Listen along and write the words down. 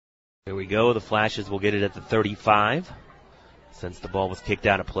Here we go. The Flashes will get it at the 35 since the ball was kicked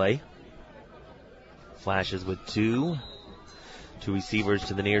out of play. Flashes with two. Two receivers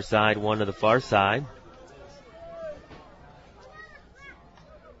to the near side, one to the far side.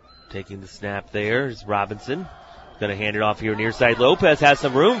 Taking the snap there is Robinson. Going to hand it off here near side. Lopez has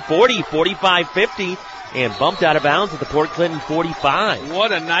some room. 40, 45, 50. And bumped out of bounds at the Port-Clinton 45.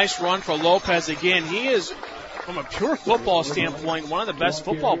 What a nice run for Lopez again. He is, from a pure football standpoint, one of the best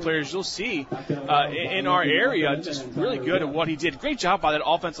football players you'll see in our area. Just really good at what he did. Great job by that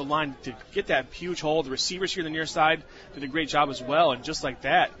offensive line to get that huge hole. The receivers here on the near side did a great job as well. And just like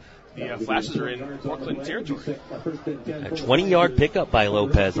that, the Flashes are in Port-Clinton territory. A 20-yard pickup by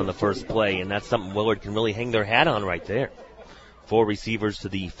Lopez on the first play, and that's something Willard can really hang their hat on right there. Four receivers to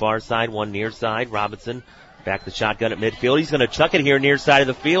the far side, one near side. Robinson back the shotgun at midfield. He's going to chuck it here near side of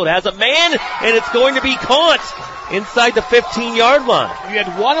the field. Has a man, and it's going to be caught inside the 15-yard line. You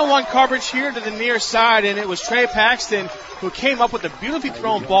had one-on-one coverage here to the near side, and it was Trey Paxton who came up with a beautifully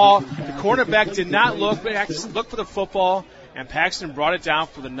thrown ball. The cornerback did not look for the football, and Paxton brought it down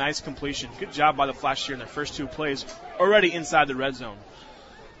for the nice completion. Good job by the Flash here in their first two plays, already inside the red zone.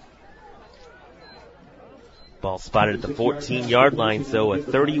 Ball spotted at the 14-yard line, so a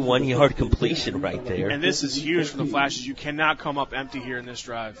 31-yard completion right there. And this is huge for the Flashes. You cannot come up empty here in this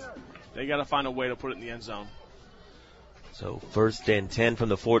drive. They got to find a way to put it in the end zone. So 1st and 10 from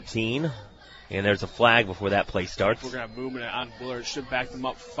the 14, and there's a flag before that play starts. We're going to have movement on Willard. Should back them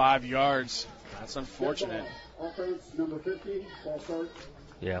up 5 yards. That's unfortunate. Offense number 50, false start.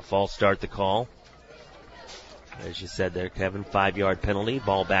 Yeah, false start the call. As you said there, Kevin, 5-yard penalty.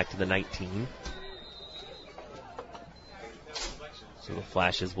 Ball back to the 19. So the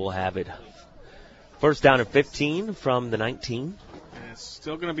Flashes will have it. First down and 15 from the 19. And it's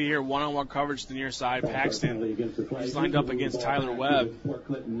still going to be here, one-on-one coverage to the near side. Paxton is lined up against Tyler Webb.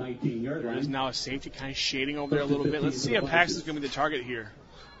 There is now a safety kind of shading over there a little bit. Let's see if Paxton's going to be the target here.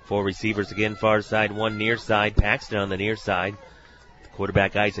 Four receivers again, far side, one near side. Paxton on the near side. The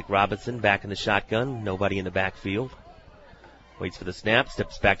quarterback, Isaac Robinson, back in the shotgun. Nobody in the backfield. Waits for the snap,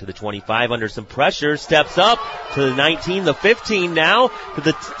 steps back to the 25 under some pressure, steps up to the 19, the 15 now, to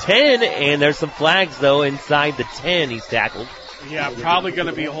the 10, and there's some flags, though, inside the 10. He's tackled. Yeah, probably going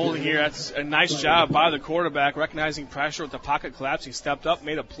to be holding here. That's a nice job by the quarterback, recognizing pressure with the pocket collapsing. Stepped up,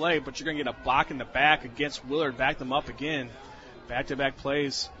 made a play, but you're going to get a block in the back against Willard. Back them up again. Back-to-back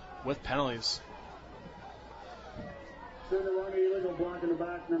plays with penalties. Illegal block in the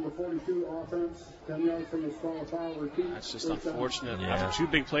back, number 42 offense, 10 yards from the stall foul. Repeat. That's just unfortunate. Yeah. After two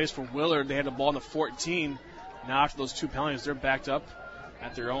big plays for Willard, they had the ball in the 14. Now after those two penalties, they're backed up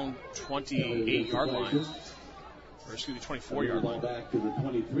at their own 28-yard line. Or excuse me, 24-yard line. Back to the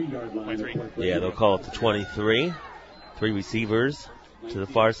 23-yard line. 23. Yeah, they'll call it the 23. Three receivers to the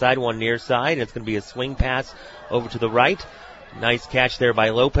far side, one near side. It's going to be a swing pass over to the right. Nice catch there by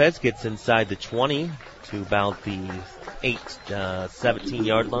Lopez. Gets inside the 20 to about the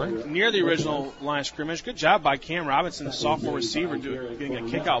 17-yard line. Near the original line of scrimmage. Good job by Cam Robinson, the sophomore receiver, getting a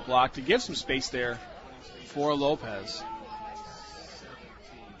kick-out block to give some space there for Lopez.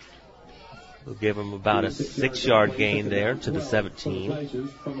 We'll give him about a 6-yard gain there to the 17.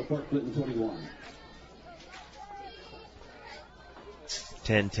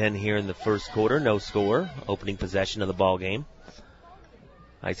 10-10 here in the first quarter. No score. Opening possession of the ball game.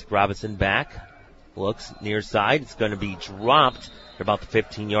 Isaac Robinson back. Looks near side. It's going to be dropped at about the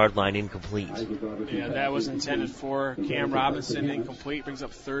 15-yard line, incomplete. Yeah, that was intended for Cam Robinson. Incomplete. Brings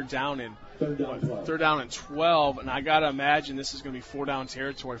up third down and 12. And I got to imagine this is going to be 4-down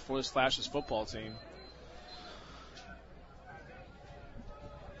territory for this Flashes football team.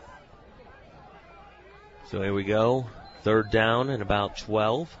 So here we go. Third down and about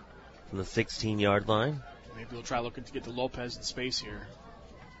 12 from the 16-yard line. Maybe we'll try looking to get to Lopez in space here.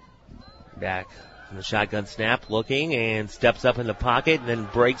 Back from the shotgun snap, looking, and steps up in the pocket and then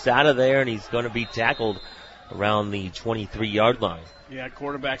breaks out of there, and he's going to be tackled around the 23-yard line. Yeah,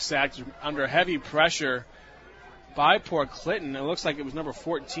 quarterback sacked under heavy pressure by Port-Clinton. It looks like it was number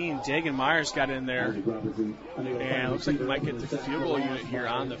 14, Dagan Myers, got in there. And it looks like we might get the field goal unit here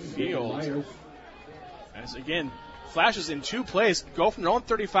on the field. As again, Flashes in two plays go from their own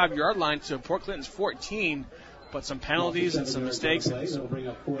 35-yard line to Port-Clinton's 14. But some penalties and some mistakes and some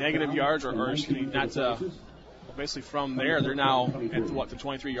negative yards, or excuse me, basically from there, they're now at the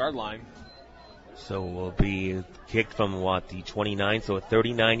 23-yard line. So will be kicked from the 29, so a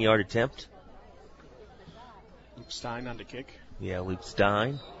 39-yard attempt. Luke Stein on the kick. Yeah, Luke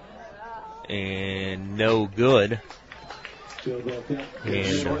Stein. And no good.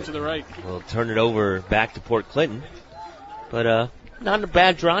 And short to the right. We'll turn it over back to Port-Clinton. But Not a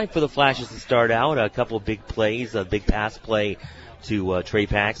bad drive for the Flashes to start out. A couple of big plays, a big pass play to Trey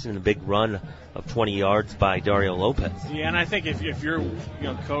Paxton, and a big run of 20 yards by Dario Lopez. Yeah, and I think if you're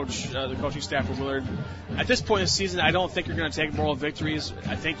coach, the coaching staff of Willard, at this point in the season, I don't think you're going to take moral victories.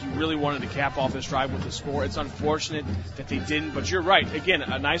 I think you really wanted to cap off this drive with the score. It's unfortunate that they didn't, but you're right. Again,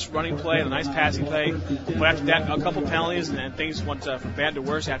 a nice running play, a nice passing play. But after that, a couple penalties, and then things went from bad to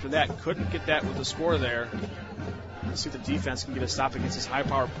worse after that. Couldn't get that with the score there. Let's see if the defense can get a stop against this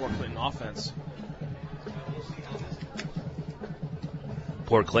high-powered Port-Clinton offense.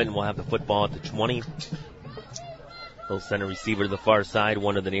 Port-Clinton will have the football at the 20. Little center receiver to the far side,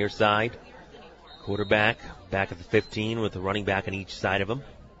 one to the near side. Quarterback back at the 15 with a running back on each side of him.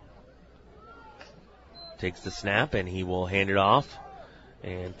 Takes the snap, and he will hand it off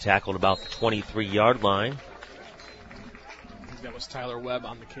and tackled about the 23-yard line. I think that was Tyler Webb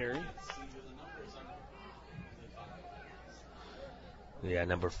on the carry. Yeah,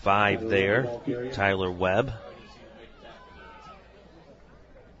 number 5 there, Tyler Webb.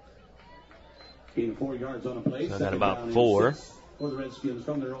 Gain 4 yards on a play. So got about 4. For the Redskins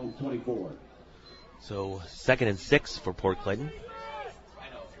from their own 24. So 2nd and 6 for Port-Clinton.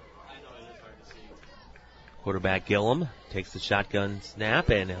 Quarterback Gillum takes the shotgun snap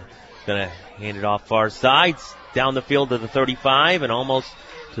and going to hand it off far side, down the field to the 35 and almost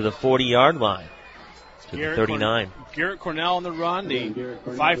to the 40-yard line. To the 39. Garrett Cornell on the run, the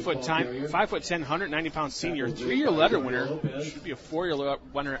 5'10", 190-pound senior, 3-year letter winner. Should be a 4-year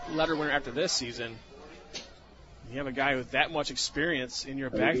letter winner after this season. You have a guy with that much experience in your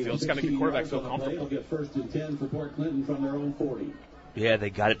backfield. It's got to make the quarterback feel comfortable. Get 1st and 10 for Port-Clinton from their own 40. Yeah, they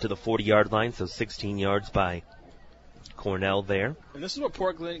got it to the 40-yard line, so 16 yards by Cornell there. And this is what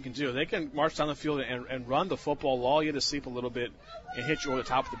Port-Clinton can do. They can march down the field and run the football, lull you to sleep a little bit, and hit you over the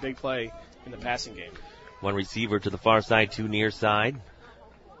top of the big play in the passing game. One receiver to the far side, 2 near side.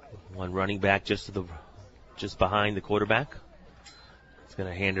 One running back just behind the quarterback. He's going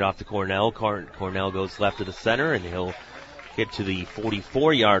to hand it off to Cornell. Cornell goes left to the center, and he'll get to the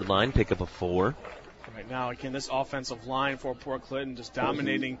 44-yard line, pick up a 4. Right now, again, this offensive line for Port-Clinton just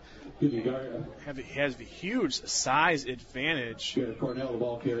dominating. Has a huge size advantage.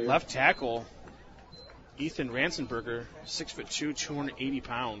 Left tackle, Ethan Ransenberger, 6'2", 280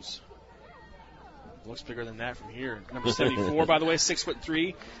 pounds. Looks bigger than that from here. Number 74, by the way,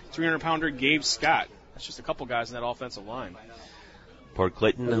 6'3", 300-pounder Gabe Scott. That's just a couple guys in that offensive line.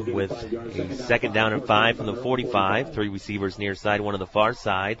 Port-Clinton with a 2nd down and 5 from the 45. 3 receivers near side, 1 on the far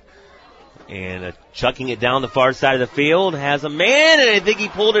side. And chucking it down the far side of the field. Has a man, and I think he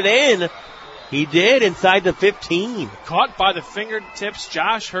pulled it in. He did, inside the 15. Caught by the fingertips,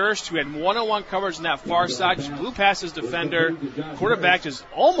 Josh Hurst, who had one-on-one coverage in that far side. Just blew past his defender. Quarterback just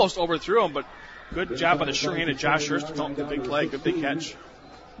almost overthrew him, but good job by the sure-handed Josh Hurst to come up with a big play. Good big catch.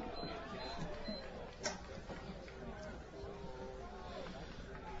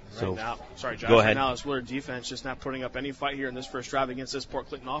 So, right now, sorry, Josh. go ahead. Right now, this Willard defense just not putting up any fight here in this first drive against this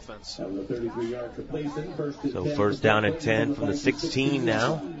Port-Clinton offense. So 1st down and 10 from the 16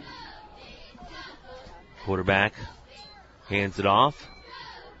 now. Quarterback hands it off.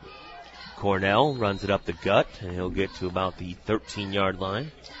 Cornell runs it up the gut, and he'll get to about the 13-yard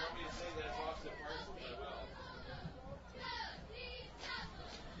line.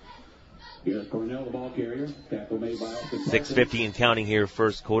 Here's Cornell, the ball carrier. Tackle made by 6:50 and counting here,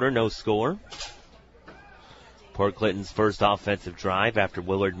 first quarter, no score. Port-Clinton's first offensive drive after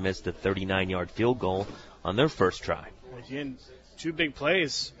Willard missed a 39-yard field goal on their first try. Again, 2 big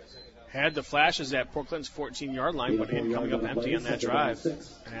plays. Had the Flashes at Port-Clinton's 14-yard line, but again, coming up empty on that drive.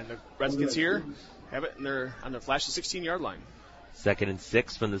 And the Redskins here have it on the Flashes' 16-yard line. 2nd and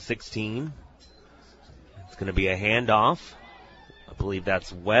 6 from the 16. It's going to be a handoff. I believe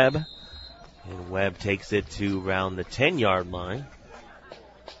that's Webb. And Webb takes it to around the 10-yard line.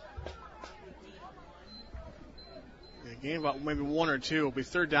 Again, about maybe 1 or 2. It'll be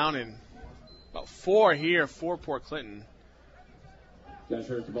 3rd down and about 4 here for Port-Clinton. Josh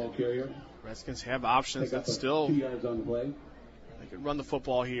Hurst, the ball carrier. Redskins have options that still 2 yards on the play. They can run the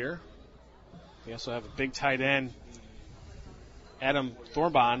football here. They also have a big tight end, Adam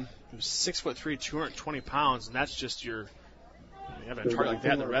Thornbon, who's 6'3", 220 pounds, and that's just you have a target like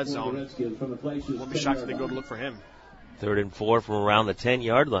that in the red zone. Won't be shocked if they go to look for him. 3rd and 4 from around the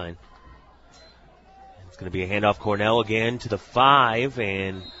 10-yard line. It's going to be a handoff. Cornell again to the 5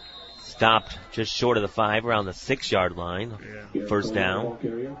 and stopped just short of the 5 around the 6-yard line. Yeah. 1st down.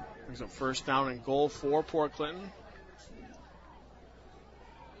 Brings up 1st down and goal for Port-Clinton.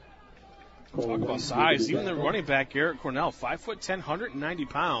 Talk about size. Even the running back, Garrett Cornell, 5'10", 190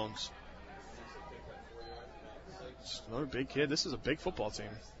 pounds. Just another big kid. This is a big football team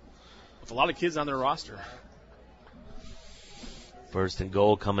with a lot of kids on their roster. First and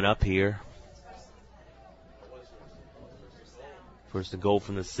goal coming up here. First and goal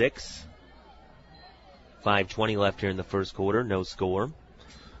from the 6. 5:20 left here in the first quarter. No score.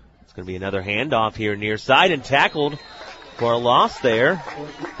 It's going to be another handoff here near side and tackled for a loss there.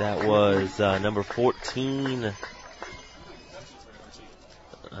 That was number 14.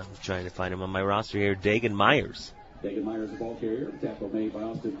 I'm trying to find him on my roster here. Dagan Myers. Dagan Myers, the ball carrier. Tackle made by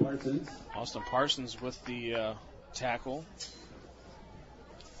Austin Parsons. Austin Parsons with the tackle.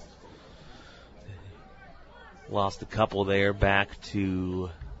 Lost a couple there back to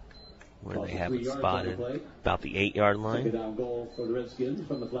where they have it spotted. About the 8-yard line. Second down goal for the Redskins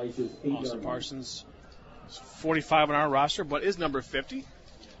from the Flashes. Austin Parsons is 45 on our roster, but is number 50.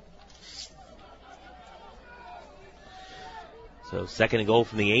 So second and goal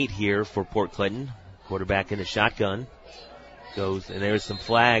from the 8 here for Port Clinton. Quarterback in the shotgun. Goes, and there's some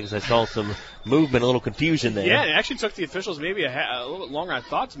flags. I saw some movement, a little confusion there. Yeah, it actually took the officials maybe a little bit longer, I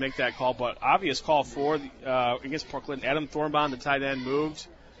thought, to make that call, but obvious call for against Port Clinton. Adam Thornbond, the tight end, moved.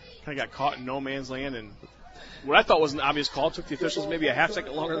 Kind of got caught in no man's land, and what I thought was an obvious call took the officials maybe a half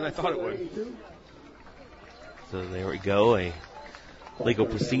second longer than I thought it would. So there we go, a legal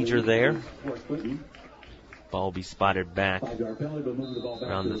procedure there. Ball will be spotted back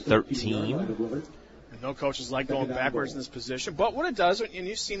around the 13. No coaches like going backwards in this position, but what it does, and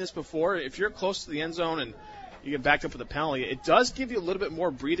you've seen this before, if you're close to the end zone and you get backed up with a penalty, it does give you a little bit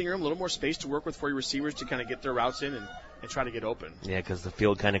more breathing room, a little more space to work with for your receivers to kind of get their routes in and try to get open. Yeah, because the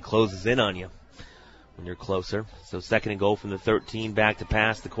field kind of closes in on you when you're closer. So second and goal from the 13, back to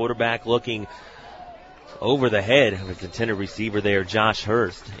pass. The quarterback looking over the head of his intended receiver there, Josh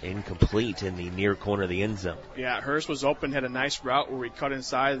Hurst, incomplete in the near corner of the end zone. Yeah, Hurst was open, had a nice route where he cut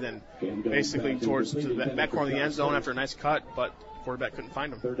inside, then basically towards to the back corner of the end zone after a nice cut, but the quarterback couldn't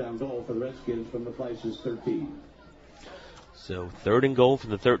find him. Third down goal for the Redskins from the Flashes 13. So third and goal from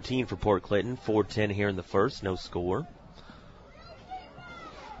the 13 for Port Clinton. 4:10 here in the first, no score.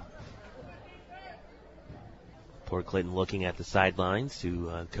 Port Clinton looking at the sidelines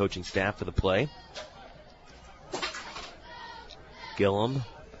to coaching staff for the play. Gillum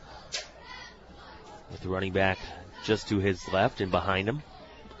with the running back just to his left and behind him.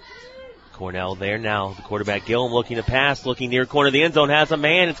 Cornell there now. The quarterback Gillum looking to pass, looking near corner of the end zone, has a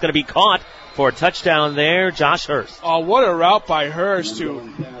man. It's going to be caught for a touchdown there. Josh Hurst. Oh, what a route by Hurst,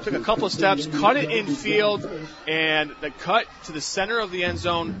 who took a couple of steps, cut it in field, and the cut to the center of the end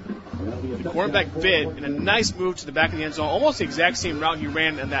zone. The quarterback bit in a nice move to the back of the end zone, almost the exact same route he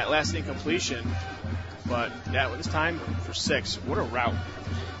ran in that last incompletion. But that was time for 6. What a route.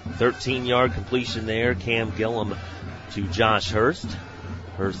 13-yard completion there. Cam Gillum to Josh Hurst.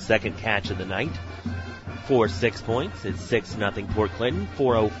 Hurst's second catch of the night for 6 points. It's 6-0 Port Clinton.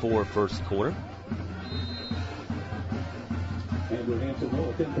 4:04 first quarter.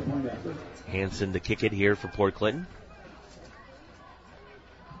 Hanson to kick it here for Port Clinton.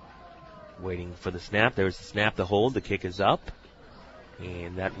 Waiting for the snap. There's the snap, the hold. The kick is up.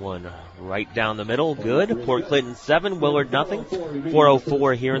 And that one right down the middle. Good. Port Clinton 7, Willard nothing.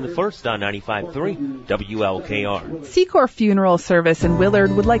 4:04 here in the first on 95.3 WLKR. Secor Funeral Service in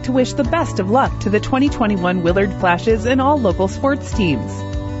Willard would like to wish the best of luck to the 2021 Willard Flashes and all local sports teams.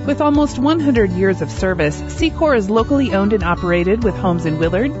 With almost 100 years of service, Secor is locally owned and operated with homes in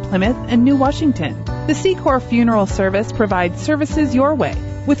Willard, Plymouth, and New Washington. The Secor Funeral Service provides services your way,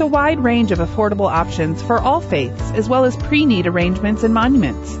 with a wide range of affordable options for all faiths, as well as pre-need arrangements and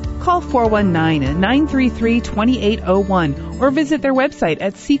monuments. Call 419-933-2801 or visit their website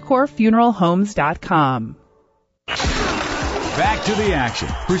at secorfuneralhomes.com. Back to the action,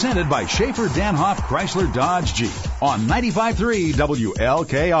 presented by Schaefer Danhoff Chrysler Dodge Jeep on 95.3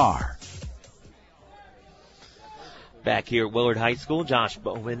 WLKR. Back here at Willard High School, Josh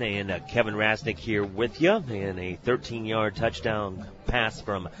Bowman and Kevin Rasnick here with you. And a 13-yard touchdown pass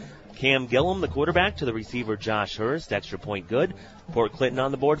from Cam Gillum, the quarterback, to the receiver Josh Hurst. Extra point good. Port Clinton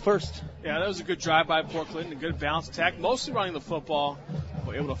on the board first. Yeah, that was a good drive by Port Clinton, a good balanced attack, mostly running the football,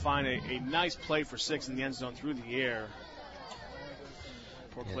 but able to find a nice play for 6 in the end zone through the air.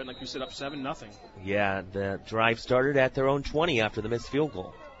 Port Clinton, like you said, up 7-0. Yeah, the drive started at their own 20 after the missed field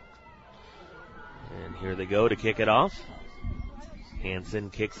goal. And here they go to kick it off. Hanson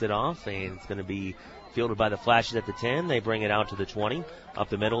kicks it off, and it's going to be fielded by the Flashes at the 10. They bring it out to the 20, up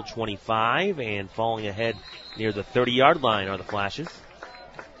the middle, 25, and falling ahead near the 30-yard line are the Flashes.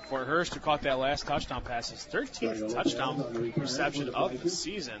 For Hurst, who caught that last touchdown pass, his 13th touchdown reception of the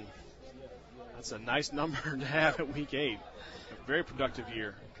season. That's a nice number to have at week 8. A very productive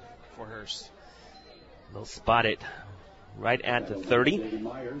year for Hurst. They'll spot it right at the 30.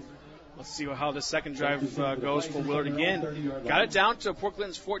 Let's see how the second drive goes for Willard again. Got it down to Port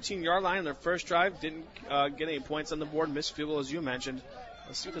Clinton's 14-yard line on their first drive. Didn't get any points on the board. Missed field goal, as you mentioned.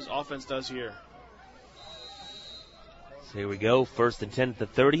 Let's see what this offense does here. So here we go. 1st and 10 at the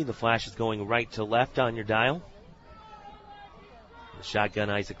 30. The flash is going right to left on your dial. The shotgun,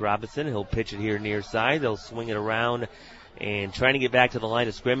 Isaac Robinson. He'll pitch it here near side. They'll swing it around and trying to get back to the line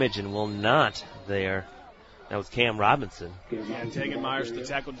of scrimmage and will not there. That was Cam Robinson. Yeah, Tegan Myers, the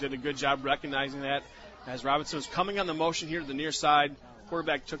tackle, did a good job recognizing that. As Robinson was coming on the motion here to the near side,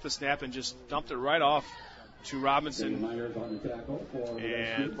 quarterback took the snap and just dumped it right off to Robinson.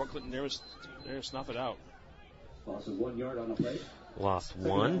 And Port Clinton there to snuff it out. Lost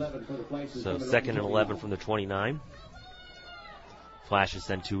 1. So 2nd and 11 from the 29. Flashes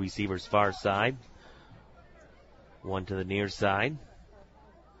send 2 receivers far side. 1 to the near side.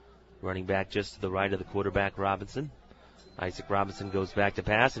 Running back just to the right of the quarterback, Robinson. Isaac Robinson goes back to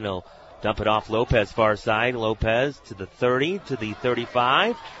pass, and he'll dump it off Lopez far side. Lopez to the 30, to the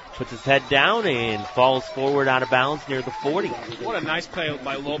 35. Puts his head down and falls forward out of bounds near the 40. What a nice play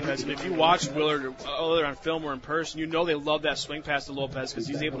by Lopez. And if you watched Willard either on film or in person, you know they love that swing pass to Lopez because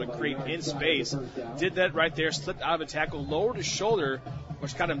he's able to create in space. Did that right there, slipped out of a tackle, lowered his shoulder,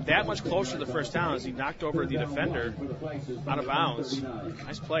 which got him that much closer to the first down as he knocked over the defender out of bounds.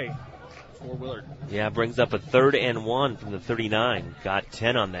 Nice play for Willard. Yeah, brings up a 3rd and 1 from the 39. Got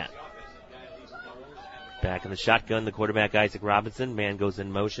 10 on that. Back in the shotgun, the quarterback, Isaac Robinson. Man goes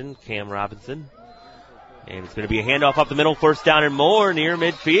in motion, Cam Robinson. And it's going to be a handoff up the middle, 1st down and more near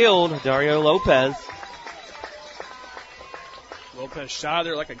midfield. Dario Lopez. Lopez shot out of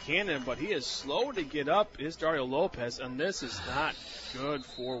there like a cannon, but he is slow to get up, is Dario Lopez, and this is not good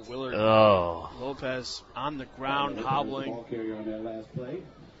for Willard. Oh. Lopez on the ground, hobbling. And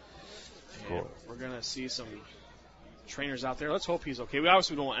we're going to see some trainers out there. Let's hope he's okay. We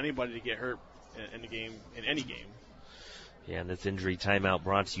obviously don't want anybody to get hurt in the game, in any game. Yeah, and this injury timeout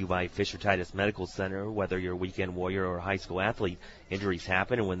brought to you by Fisher Titus Medical Center. Whether you're a weekend warrior or a high school athlete, injuries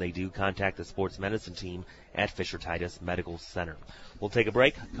happen, and when they do, contact the sports medicine team at Fisher Titus Medical Center. We'll take a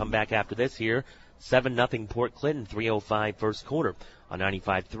break, come back after this here. 7-0 Port Clinton, 3:05 first quarter on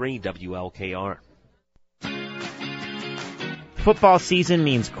 95.3 WLKR. Football season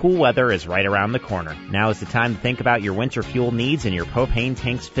means cool weather is right around the corner. Now is the time to think about your winter fuel needs and your propane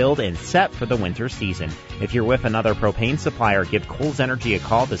tanks filled and set for the winter season. If you're with another propane supplier, give Kohl's Energy a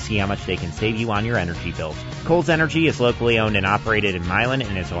call to see how much they can save you on your energy bills. Kohl's Energy is locally owned and operated in Milan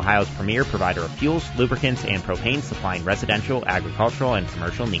and is Ohio's premier provider of fuels, lubricants, and propane supplying residential, agricultural, and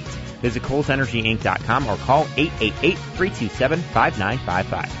commercial needs. Visit KohlsEnergyInc.com or call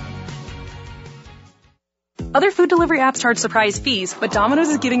 888-327-5955. Other food delivery apps charge surprise fees, but Domino's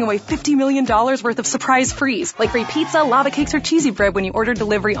is giving away $50 million worth of surprise frees, like free pizza, lava cakes, or cheesy bread when you order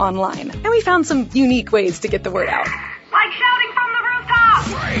delivery online. And we found some unique ways to get the word out. Like shouting from the rooftop!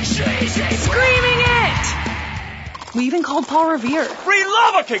 Free cheesy! Screaming it! We even called Paul Revere. Free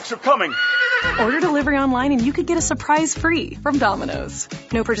lava cakes are coming! Order delivery online and you could get a surprise free from Domino's.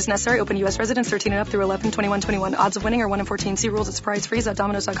 No purchase necessary. Open U.S. residents 13 and up through 11/21/21. Odds of winning are 1 in 14. See rules at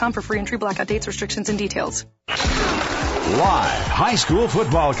surprisefrees.domino's.com for free entry, blackout dates, restrictions, and details. Live high school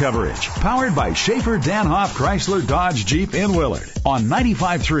football coverage. Powered by Schaefer Danhoff Chrysler Dodge Jeep in Willard on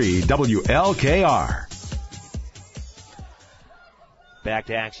 95.3 WLKR. Back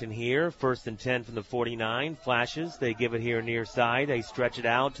to action here. 1st and 10 from the 49. Flashes. They give it here near side. They stretch it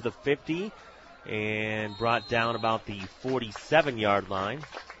out to the 50 and brought down about the 47-yard line.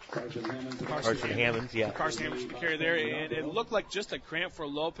 Carson Hammonds, yeah. Carson Hammonds should carry there, and it looked like just a cramp for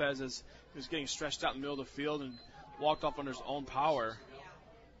Lopez as he was getting stretched out in the middle of the field and walked off under his own power.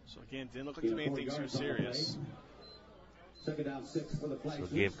 So, again, didn't look like to be anything too serious. So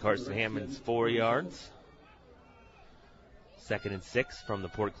give Carson Hammonds 4 yards. 2nd and 6 from the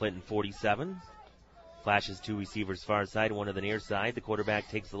Port Clinton 47. Flashes 2 receivers far side, 1 to the near side. The quarterback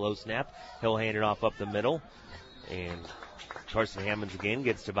takes the low snap. He'll hand it off up the middle. And Carson Hammonds again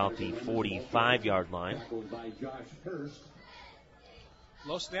gets to about the 45-yard line.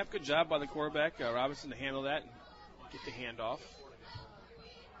 Low snap, good job by the quarterback, Robinson, to handle that and get the handoff.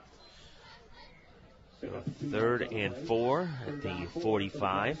 So 3rd and 4 at the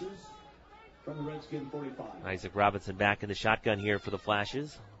 45. Isaac Robinson back in the shotgun here for the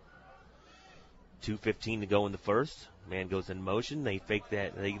Flashes. 2:15 to go in the first. Man goes in motion. They fake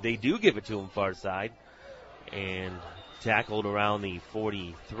that. They do give it to him far side. And tackled around the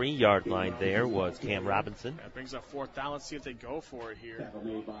 43-yard line there was Cam Robinson. That brings up 4th down. Let's see if they go for it here.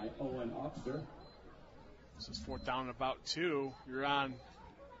 This is 4th down and about 2. You're on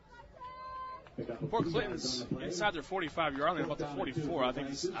Port Clinton's inside their 45-yard line, about the 44. I think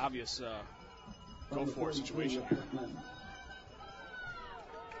it's an obvious go-for-it situation here.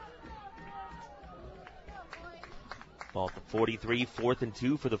 Ball at the 43, 4th and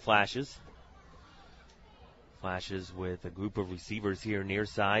 2 for the Flashes. Flashes with a group of receivers here near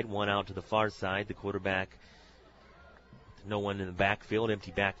side, one out to the far side. The quarterback, no one in the backfield,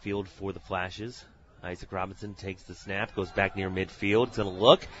 empty backfield for the Flashes. Isaac Robinson takes the snap, goes back near midfield. It's going to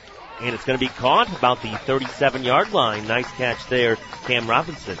look, and it's going to be caught about the 37-yard line. Nice catch there, Cam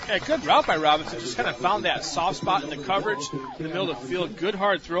Robinson. Yeah, good route by Robinson. Just kind of found that soft spot in the coverage in the middle of the field. Good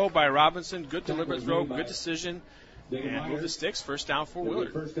hard throw by Robinson. Good deliberate throw. Good decision. And move the sticks. First down for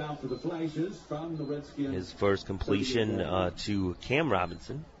Willard. First down for the Flashes from the Redskins. His first completion to Cam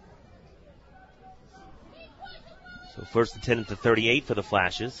Robinson. So first and 10 at the 38 for the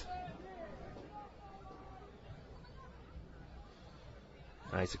Flashes.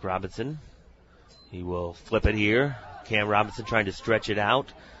 Isaac Robinson. He will flip it here. Cam Robinson trying to stretch it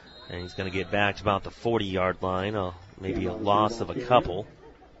out. And he's going to get back to about the 40-yard line. Maybe a loss of a couple.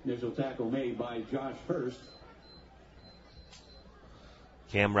 Initial tackle made by Josh Hurst.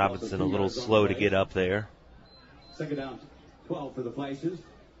 Cam Robinson a little slow to get up there. Second down, 12 for the Flashes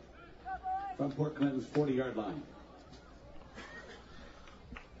from Port Clinton's 40-yard line.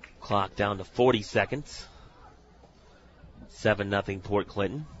 Clock down to 40 seconds. 7-0 Port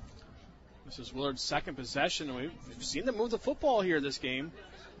Clinton. This is Willard's second possession, and we've seen them move the football here this game.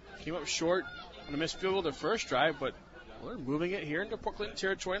 Came up short on a missed field goal their first drive, but Willard moving it here into Port Clinton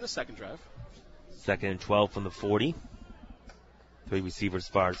territory in the second drive. 2nd and 12 from the 40. 3 receivers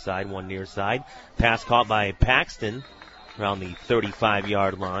far side, 1 near side. Pass caught by Paxton around the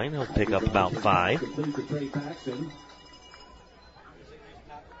 35-yard line. He'll pick up about 5. Complete to Trey Paxton.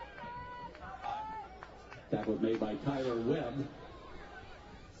 That was made by Tyler Webb.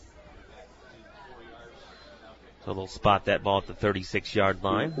 So they'll spot that ball at the 36-yard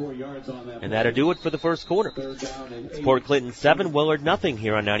line. 4 yards on that And that'll do it for the first quarter. It's Port Clinton 7, Willard nothing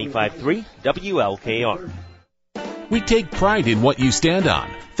here on 95.3 WLKR. We take pride in what you stand on.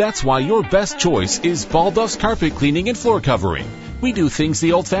 That's why your best choice is Baldoff's Carpet Cleaning and Floor Covering. We do things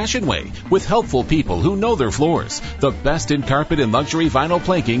the old-fashioned way, with helpful people who know their floors. The best in carpet and luxury vinyl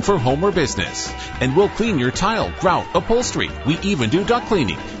planking for home or business. And we'll clean your tile, grout, upholstery. We even do duct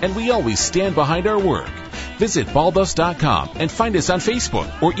cleaning, and we always stand behind our work. Visit baldoffs.com and find us on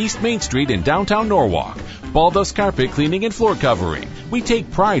Facebook or East Main Street in downtown Norwalk. Baldoff's Carpet Cleaning and Floor Covering. We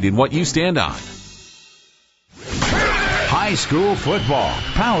take pride in what you stand on. High school football,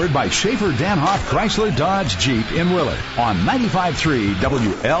 powered by Schaefer Danhoff Chrysler Dodge Jeep in Willard on 95.3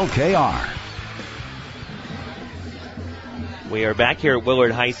 WLKR. We are back here at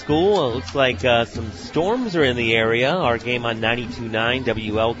Willard High School. It looks like some storms are in the area. Our game on 92.9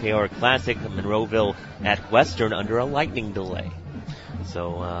 WLKR Classic, Monroeville at Western under a lightning delay.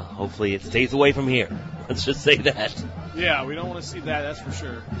 So hopefully it stays away from here. Let's just say that. Yeah, we don't want to see that, that's for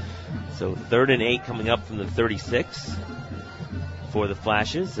sure. So 3rd and 8 coming up from the 36 for the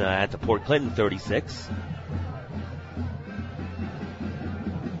Flashes at the Port Clinton 36.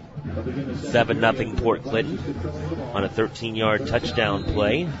 7-0 Port Clinton on a 13-yard touchdown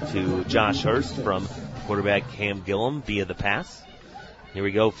play to Josh Hurst from quarterback Cam Gillum via the pass. Here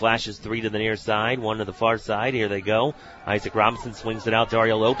we go. Flashes 3 to the near side, 1 to the far side. Here they go. Isaac Robinson swings it out.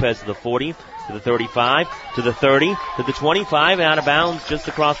 Dario Lopez to the 40, to the 35, to the 30, to the 25, out of bounds just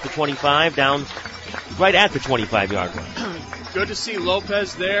across the 25, down right at the 25-yard line. Good to see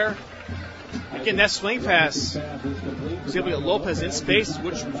Lopez there. Again, that swing pass, see if we get Lopez in space,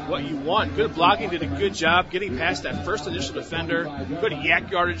 which is what you want. Good blocking, did a good job getting past that first initial defender. Good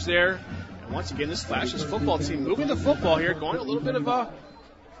yak yardage there. And once again, this Flashes football team moving the football here, going a little bit of a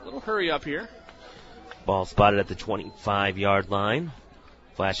little hurry up here. Ball spotted at the 25-yard line.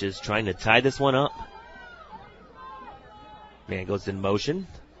 Flashes trying to tie this one up. Man goes in motion.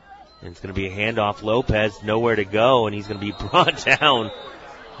 And it's going to be a handoff. Lopez, nowhere to go, and he's going to be brought down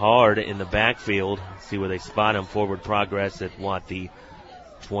hard in the backfield. Let's see where they spot him. Forward progress at the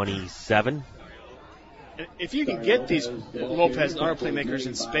 27. If you can get these Lopez and other playmakers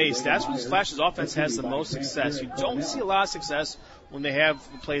in space, that's when Flash's offense has the most success. You don't see a lot of success when they have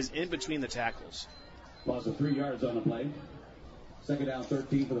plays in between the tackles. Loss of 3 yards on the play. Second down,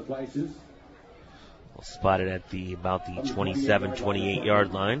 13 for the Flashes. We'll spot it at about the 27,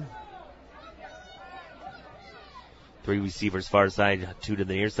 28-yard line. 3 receivers far side, 2 to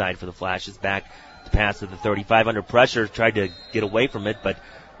the near side for the Flashes. Back to pass at the 35 under pressure. Tried to get away from it, but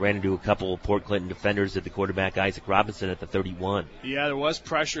ran into a couple of Port Clinton defenders at the quarterback, Isaac Robinson, at the 31. Yeah, there was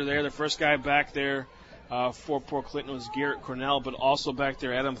pressure there. The first guy back there for Port Clinton was Garrett Cornell, but also back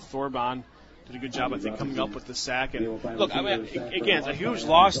there Adam Thorbon, did a good job, I think, coming up with the sack. And look, I mean, again, it's a huge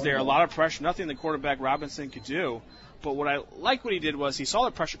loss there, a lot of pressure, nothing the quarterback Robinson could do. But what he did was he saw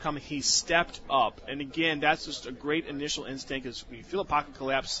the pressure coming, he stepped up. And again, that's just a great initial instinct, is when you feel a pocket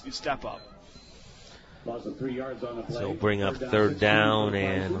collapse, you step up. So bring up third down,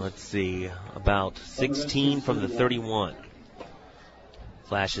 and let's see, about 16 from the 31.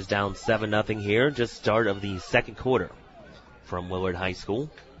 Flashes down 7-0 here, just start of the second quarter from Willard High School.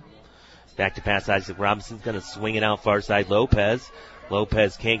 Back to pass, Isaac Robinson's going to swing it out far side Lopez.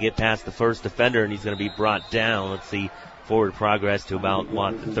 Lopez can't get past the first defender, and he's going to be brought down. Let's see, forward progress to about,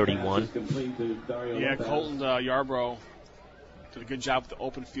 the 31. Yeah, Colton Yarbrough did a good job with the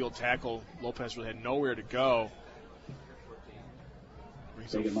open field tackle. Lopez really had nowhere to go.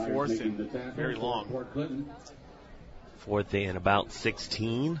 Brings up fourth and very long. Fourth and about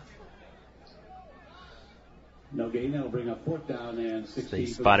 16. No gain, that'll bring up fourth down and 16. They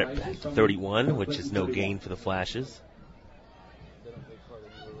spot it at 31, which is no gain for the Flashes.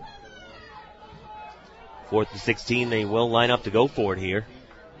 Fourth and 16, they will line up to go for it here.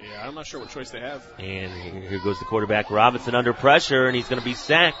 Yeah, I'm not sure what choice they have. And here goes the quarterback Robinson under pressure, and he's going to be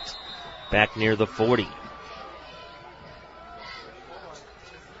sacked back near the 40.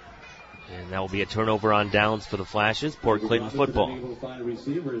 And that will be a turnover on downs for the Flashes. Port-Clinton football. Able to find a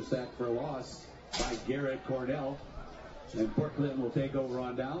receiver, sacked for a loss by Garrett Cornell. And Port-Clinton will take over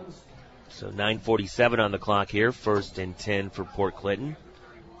on downs. So 9:47 on the clock here. 1st and 10 for Port-Clinton.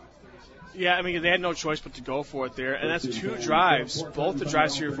 Yeah, I mean, they had no choice but to go for it there. And that's 2 drives. Both the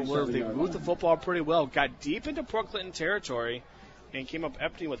drives here for Willard, they moved the football pretty well, got deep into Port-Clinton territory, and came up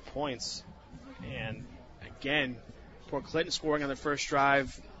empty with points. And, again, Port-Clinton scoring on their first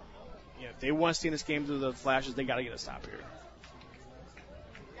drive. Yeah, if they want to stay in this game through the Flashes, they got to get a stop here.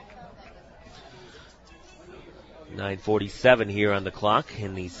 9:47 here on the clock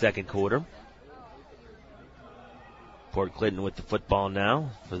in the second quarter. Port-Clinton with the football now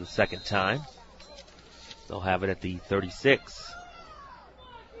for the second time. They'll have it at the 36.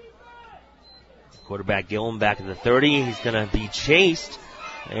 Quarterback Gillum back at the 30. He's going to be chased,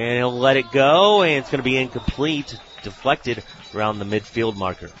 and he'll let it go, and it's going to be incomplete, deflected around the midfield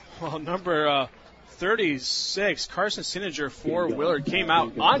marker. Well, number 36, Carson Sininger for Willard, came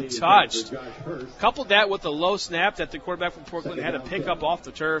out untouched. Coupled that with the low snap that the quarterback from Port-Clinton had to pick up off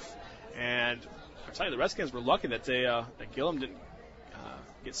the turf, and I'll tell you, the Redskins were lucky that that Gillum didn't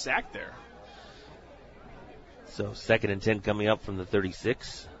get sacked there. So 2nd and 10 coming up from the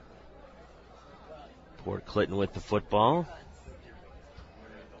 36. Port-Clinton with the football.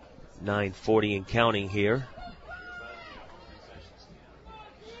 9:40 and counting here.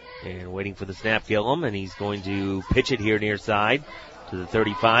 And waiting for the snap, Gillum, and he's going to pitch it here near side to the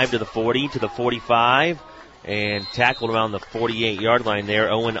 35, to the 40, to the 45, and tackled around the 48-yard line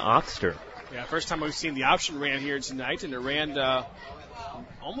there, Owen Oxter. Yeah, first time we've seen the option ran here tonight, and it ran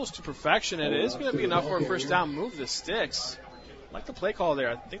almost to perfection, and it is going to be enough for a first down. Move the sticks. I like the play call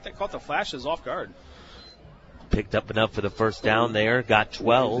there. I think that caught the Flashes off guard. Picked up enough for the first down there. Got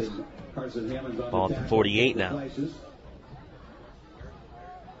 12. Ball at the 48 now.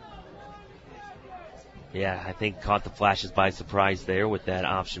 Yeah, I think caught the Flashes by surprise there with that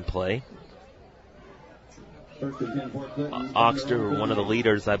option play. Oxter, one of the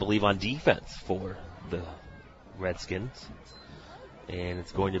leaders, I believe, on defense for the Redskins. And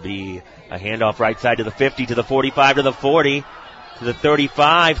it's going to be a handoff right side to the 50, to the 45, to the 40, to the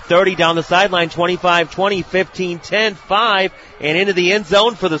 35, 30 down the sideline, 25, 20, 15, 10, 5, and into the end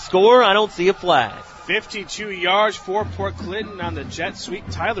zone for the score. I don't see a flag. 52 yards for Port-Clinton on the jet sweep,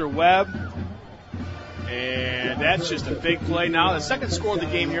 Tyler Webb. And that's just a big play now. The second score of the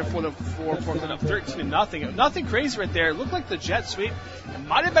game here for Port-Clinton, up 13-0. Nothing crazy right there. It looked like the jet sweep. It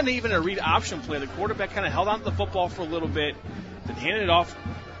might have been even a read option play. The quarterback kind of held on to the football for a little bit, then handed it off,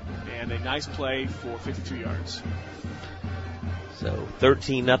 and a nice play for 52 yards. So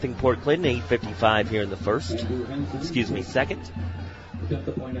 13-0 Port-Clinton, 8:55 here in the second.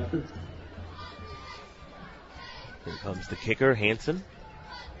 Here comes the kicker, Hansen.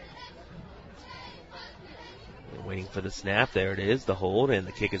 Waiting for the snap. There it is, the hold, and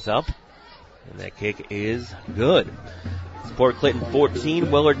the kick is up. And that kick is good. It's Port-Clinton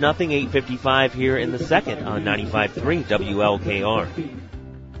 14, Willard nothing, 8:55 here in the second on 95.3 WLKR.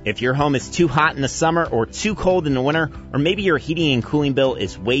 If your home is too hot in the summer or too cold in the winter, or maybe your heating and cooling bill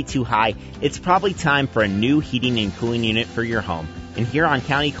is way too high, it's probably time for a new heating and cooling unit for your home. In Huron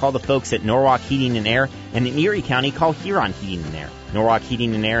County, call the folks at Norwalk Heating and Air, and in Erie County, call Huron Heating and Air. Norwalk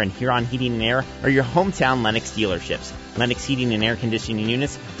Heating and Air and Huron Heating and Air are your hometown Lennox dealerships. Lennox Heating and Air Conditioning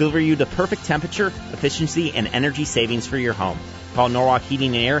units deliver you the perfect temperature, efficiency, and energy savings for your home. Call Norwalk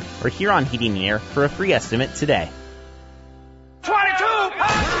Heating and Air or Huron Heating and Air for a free estimate today. 22!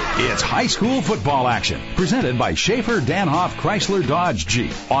 It's high school football action, presented by Schaefer Danhoff Chrysler Dodge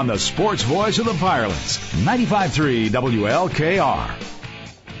Jeep on the sports voice of the Firelands, 95.3 WLKR.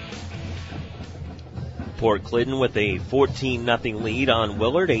 Port Clinton with a 14-0 lead on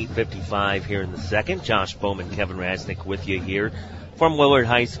Willard. 8:55 here in the second. Josh Bowman, Kevin Rasnick with you here from Willard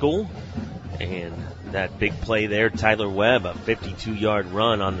High School. And that big play there, Tyler Webb, a 52-yard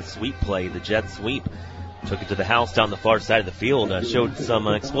run on the sweep play, the jet sweep. Took it to the house down the far side of the field. Showed some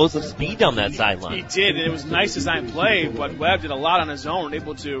explosive speed down that sideline. He did, and it was nice design play, but Webb did a lot on his own,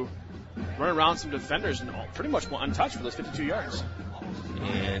 able to run around some defenders and pretty much untouched for those 52 yards.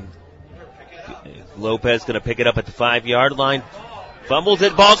 And Lopez going to pick it up at the 5-yard line. Fumbles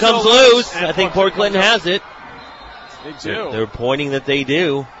it, ball comes loose. I think Port Clinton has it. They do. They're pointing that they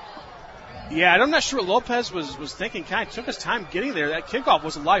do. Yeah, and I'm not sure what Lopez was thinking. Kind of took his time getting there. That kickoff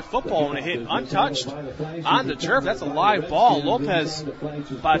was a live football, and it hit untouched on the turf. That's a live ball. Lopez,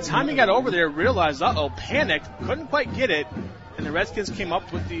 by the time he got over there, realized, panicked, couldn't quite get it, and the Redskins came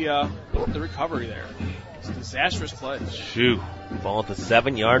up with the recovery there. It's a disastrous play. Shoot. Ball at the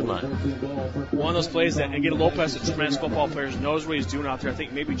 7-yard line. One of those plays that, again, Lopez, a tremendous football player, knows what he's doing out there. I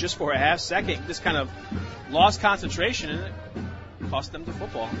think maybe just for a half second, just kind of lost concentration, and it cost them the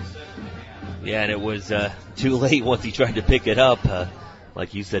football. Yeah, and it was too late once he tried to pick it up.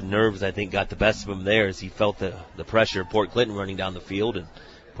 Like you said, nerves, I think, got the best of him there as he felt the pressure of Port Clinton running down the field, and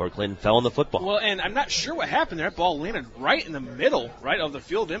Port Clinton fell on the football. Well, and I'm not sure what happened there. That ball landed right in the middle, right, of the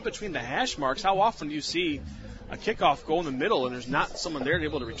field, in between the hash marks. How often do you see a kickoff go in the middle and there's not someone there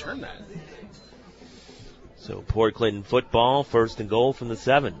able to return that? So Port Clinton football, 1st and goal from the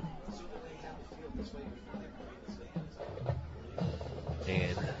 7.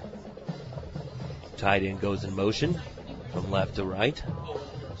 And tight end goes in motion from left to right.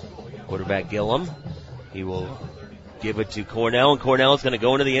 Quarterback Gillum. He will give it to Cornell, and Cornell is going to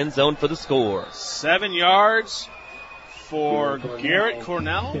go into the end zone for the score. 7 yards for Garrett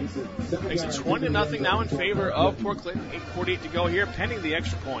Cornell. Makes it 20-0 now in favor of Port Clinton. 8:48 to go here, pending the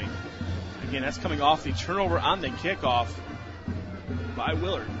extra point. Again, that's coming off the turnover on the kickoff by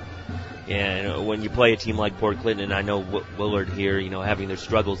Willard. Yeah, and when you play a team like Port Clinton, and I know Willard here, having their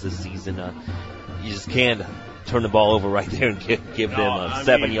struggles this season, you just can't turn the ball over right there and give them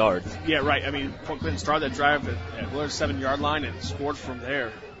 7 yards. Yeah, right. I mean, Port Clinton started that drive at Willard's 7-yard line and scored from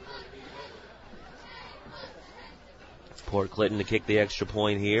there. Port Clinton to kick the extra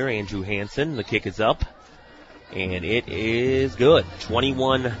point here. Andrew Hansen, the kick is up, and it is good.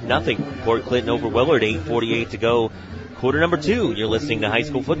 21-0. Port Clinton over Willard. 8:48 to go. Quarter number 2. You're listening to High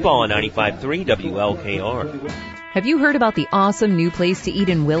School Football on 95.3 WLKR. Have you heard about the awesome new place to eat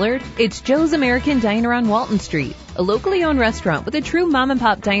in Willard? It's Joe's American Diner on Walton Street, a locally owned restaurant with a true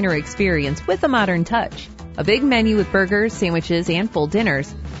mom-and-pop diner experience with a modern touch. A big menu with burgers, sandwiches, and full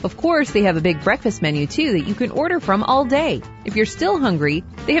dinners. Of course, they have a big breakfast menu, too, that you can order from all day. If you're still hungry,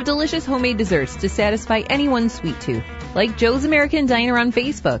 they have delicious homemade desserts to satisfy anyone's sweet tooth. Like Joe's American Diner on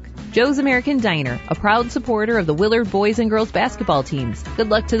Facebook. Joe's American Diner, a proud supporter of the Willard boys and girls basketball teams. Good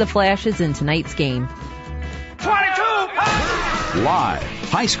luck to the Flashes in tonight's game. 22! Live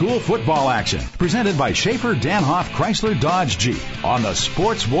high school football action, presented by Schaefer Danhoff Chrysler Dodge Jeep on the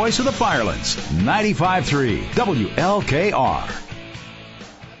sports voice of the Firelands, 95.3 WLKR.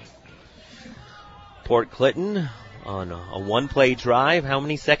 Port Clinton on a one-play drive. How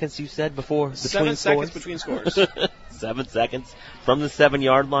many seconds you said before between 7 seconds between scores. 7 seconds from the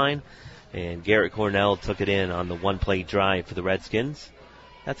 7-yard line. And Garrett Cornell took it in on the one-play drive for the Redskins.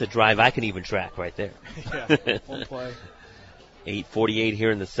 That's a drive I can even track right there. Yeah, one play. 8:48 here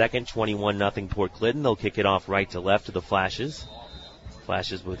in the second. 21-0 Port Clinton. They'll kick it off right to left to the Flashes.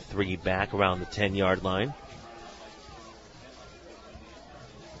 Flashes with 3 back around the 10-yard line.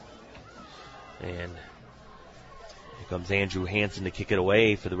 And here comes Andrew Hansen to kick it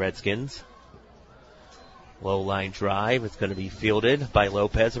away for the Redskins. Low line drive. It's going to be fielded by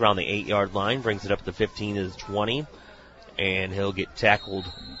Lopez around the 8-yard line. Brings it up to the 15 to the 20. And he'll get tackled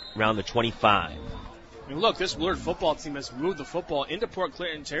around the 25. I mean, look, this Willard football team has moved the football into Port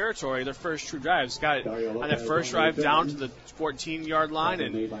Clinton territory. Their first true drive. It's got it on that first drive down to the 14-yard line.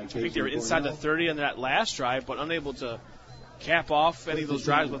 And I think they were inside the 30 on that last drive, but unable to cap off any of those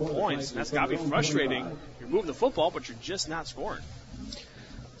drives with points. And that's got to be frustrating. You're moving the football, but you're just not scoring.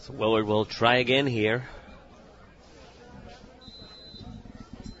 So Willard will try again here.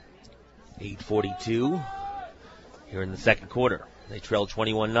 8:42 here in the second quarter. They trail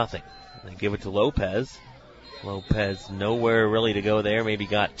 21-0. They give it to Lopez. Lopez nowhere really to go there. Maybe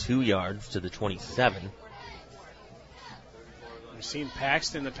got 2 yards to the 27. We've seen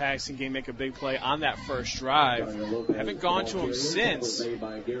Paxton in the passing game make a big play on that first drive. Haven't gone to him since.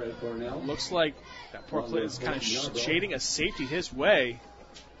 Looks like that Port Clinton is kind of shading a safety his way.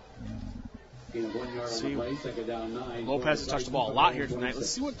 See, Lopez has touched the ball a lot here tonight. Let's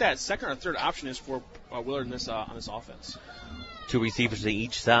see what that second or third option is for Willard on this offense. Two receivers to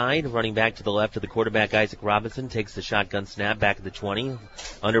each side. Running back to the left of the quarterback, Isaac Robinson, takes the shotgun snap back at the 20.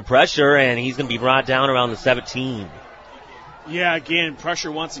 Under pressure, and he's going to be brought down around the 17. Yeah, again,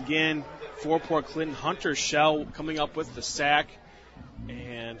 pressure once again for Port Clinton. Hunter Shell coming up with the sack.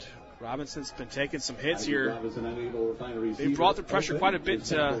 And Robinson's been taking some hits here. They brought the pressure quite a bit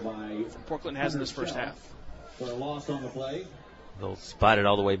Port Clinton has in this first half. They'll spot it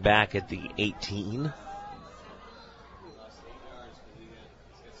all the way back at the 18.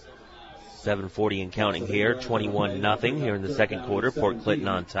 7:40 and counting here. 21-0 here in the second quarter. Port Clinton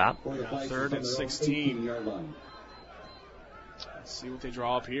on top. 3rd and 16. Let's see what they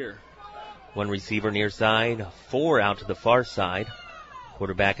draw up here. One receiver near side, 4 out to the far side.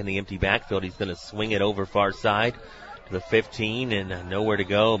 Quarterback in the empty backfield. He's going to swing it over far side to the 15 and nowhere to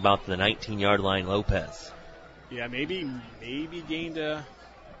go, about the 19-yard line. Lopez. Yeah, maybe gained a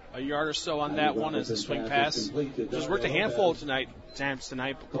yard or so on that one as a swing pass. Just worked a handful times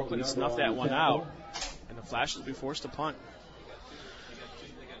tonight, but Port Clinton snuffed that one out, and the Flashes will be forced to punt.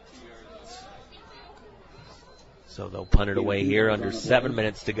 So they'll punt it away here, under 7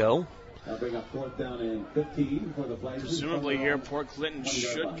 minutes to go. Presumably here, Port Clinton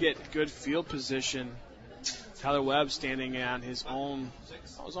should get good field position. Tyler Webb standing on his own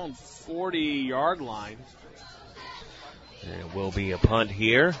 40-yard line. And it will be a punt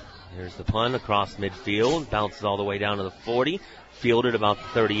here. There's the punt across midfield. Bounces all the way down to the 40. Fielded about the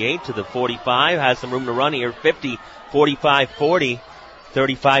 38 to the 45. Has some room to run here. 50, 45, 40.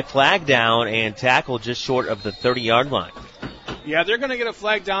 35 flag down and tackle just short of the 30-yard line. Yeah, they're going to get a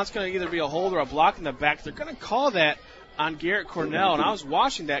flag down. It's going to either be a hold or a block in the back. They're going to call that on Garrett Cornell, and I was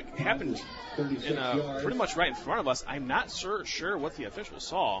watching that happen pretty much right in front of us. I'm not sure what the officials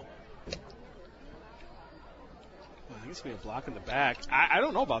saw. I think it's going to be a block in the back. I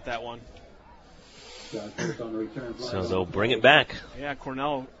don't know about that one. So they'll bring it back. Yeah,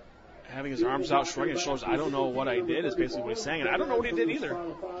 Cornell having his arms out, shrugging his shoulders. I don't know what I did is basically what he's saying, and I don't know what he did either.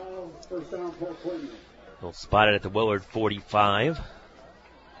 They'll spot it at the Willard 45.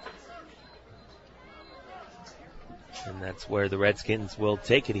 And that's where the Redskins will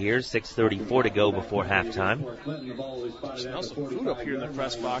take it here. 6:34 to go before halftime. Smells some food up here in the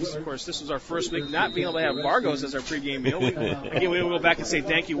press box. Of course, this was our first week not being able to have Vargos as our pregame meal. Again, we will go back and say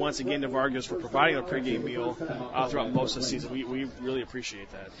thank you once again to Vargos for providing a pregame meal throughout most of the season. We really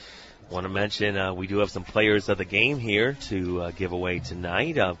appreciate that. Want to mention we do have some players of the game here to give away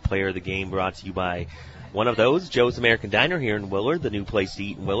tonight. Player of the game brought to you by one of those, Joe's American Diner here in Willard, the new place to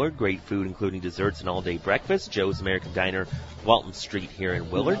eat in Willard. Great food, including desserts and all-day breakfast. Joe's American Diner, Walton Street here in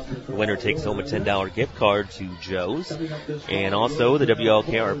Willard. The winner takes home a $10 gift card to Joe's. And also the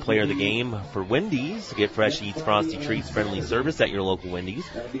WLKR Player of the Game for Wendy's. Get fresh eats, frosty treats, friendly service at your local Wendy's.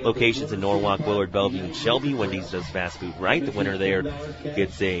 Locations in Norwalk, Willard, Bellevue, and Shelby. Wendy's does fast food right. The winner there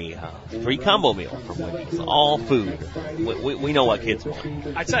gets a free combo meal from Wendy's. All food. We know what kids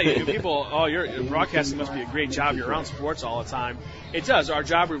want. I tell you, people, you're broadcasting must be a great job. You're around sports all the time. It does. Our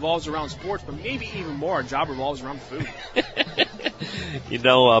job revolves around sports, but maybe even more, our job revolves around food. You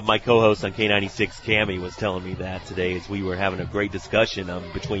know, my co-host on K96, Cammie, was telling me that today as we were having a great discussion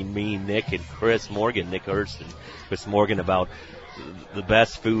between me, Nick, and Chris Morgan, Nick Hurst and Chris Morgan, about the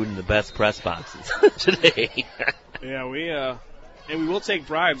best food and the best press boxes today. Yeah, and we will take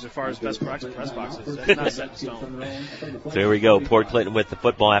bribes as far as best press boxes. That's not set in stone. So here we go. Port Clinton with the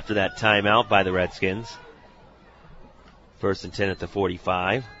football after that timeout by the Redskins. 1st and 10 at the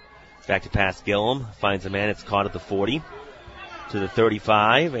 45. Back to pass Gillum. Finds a man. It's caught at the 40 to the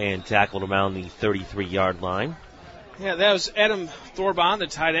 35 and tackled around the 33-yard line. Yeah, that was Adam Thorbon, the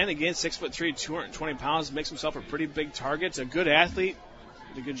tight end. Again, 6'3", 220 pounds. Makes himself a pretty big target. A good athlete.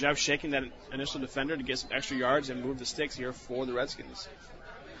 Did a good job shaking that initial defender to get some extra yards and move the sticks here for the Redskins.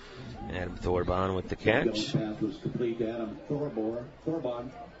 Adam Thorbon with the catch. Pass was complete to Adam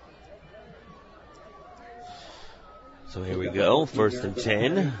Thorbon. So here we go. 1st and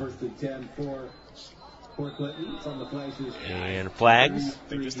 10. 1st and 10 for Port Clinton from the Flashes. And flags. I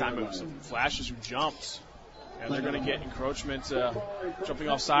think this time it was some Flashes who jumped. And they're going to get encroachment, jumping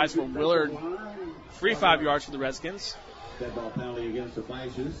off sides for Willard. Free 5 yards for the Redskins. Dead ball penalty against the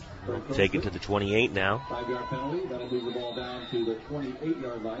Flashes. Take it to the 28 now. 5-yard penalty. That'll move the ball down to the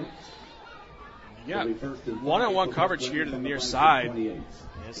 28-yard line. Yeah, one-on-one coverage here to the near side. And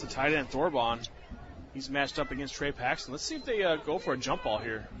it's the tight end Thorbon. He's matched up against Trey Paxton. Let's see if they go for a jump ball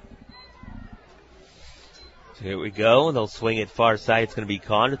here. So here we go. They'll swing it far side. It's going to be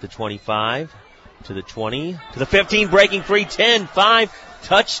caught at the 25, to the 20, to the 15, breaking free, 10, 5,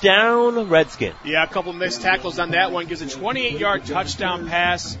 touchdown, Redskin. Yeah, a couple missed tackles on that one. Gives a 28-yard touchdown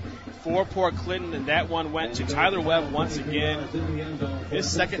pass for Port Clinton, and that one went to Tyler Webb once again. His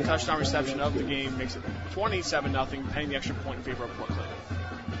second touchdown reception of the game makes it 27-0, paying the extra point in favor of Port Clinton.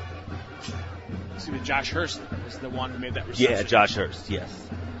 Excuse me, Josh Hurst is the one who made that reception. Yeah, Josh Hurst, yes.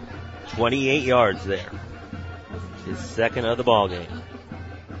 28 yards there. His second of the ball game.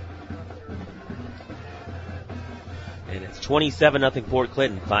 And it's 27-0 Port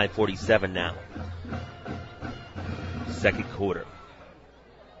Clinton, 5:47 now. Second quarter.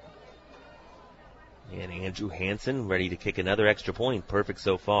 And Andrew Hansen ready to kick another extra point. Perfect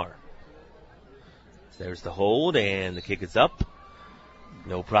so far. So there's the hold, and the kick is up.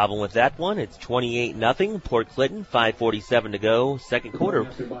 No problem with that one. It's 28-0 Port Clinton, 5:47 to go. Second quarter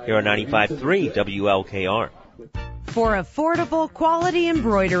here on 95.3 WLKR. For affordable quality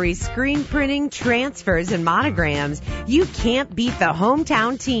embroidery, screen printing, transfers, and monograms, you can't beat the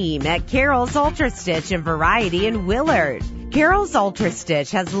hometown team at Carol's Ultra Stitch and Variety in Willard. Carol's Ultra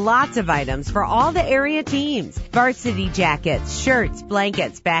Stitch has lots of items for all the area teams. Varsity jackets, shirts,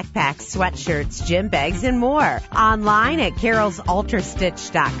 blankets, backpacks, sweatshirts, gym bags, and more. Online at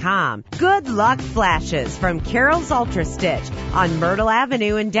carolsultrastitch.com. Good luck flashes from Carol's Ultra Stitch on Myrtle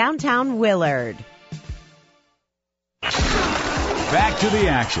Avenue in downtown Willard. Back to the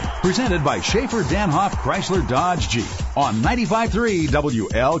action, presented by Schaefer Danhoff Chrysler Dodge Jeep on 95.3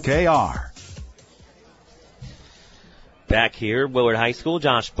 WLKR. Back here, Willard High School.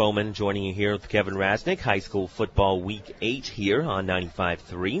 Josh Bowman joining you here with Kevin Rasnick. High School Football Week 8 here on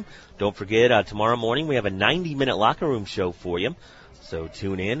 95.3. Don't forget, tomorrow morning we have a 90-minute locker room show for you. So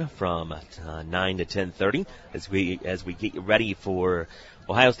tune in from 9 to 10:30 as we get you ready for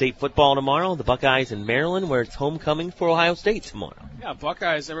Ohio State football tomorrow. The Buckeyes in Maryland, where it's homecoming for Ohio State tomorrow. Yeah,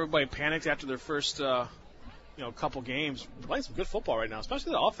 Buckeyes. Everybody panicked after their first couple games. Playing some good football right now,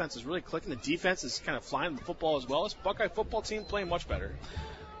 especially the offense is really clicking. The defense is kind of flying the football as well. This Buckeye football team playing much better.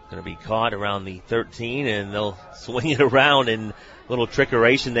 Going to be caught around the 13, and they'll swing it around in a little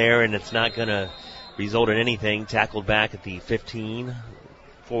trickeration there, and it's not going to result in anything. Tackled back at the 15.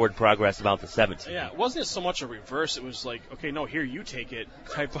 Forward progress about the 17. Yeah, it wasn't so much a reverse. It was like, okay, no, here, you take it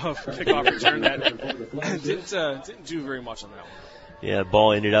type of kickoff return that didn't do very much on that one. Yeah, the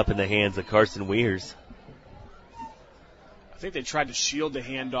ball ended up in the hands of Carson Weirs. I think they tried to shield the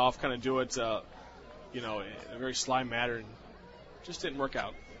handoff, kind of do it, in a very sly manner, and just didn't work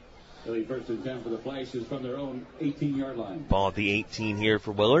out. First and 10 for the Flashes from their own 18-yard line. Ball at the 18 here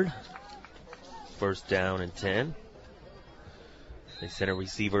for Willard. First down and 10. They send a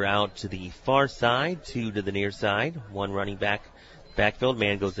receiver out to the far side, 2 to the near side. 1 running backfield.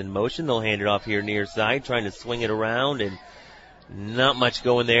 Man goes in motion. They'll hand it off here near side, trying to swing it around, and not much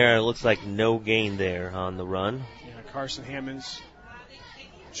going there. It looks like no gain there on the run. Yeah, Carson Hammonds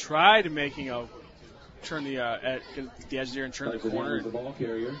tried making turn the at the edge there and turn the corner. The ball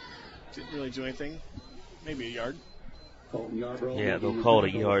carrier. Didn't really do anything. Maybe a yard. Yeah, they'll call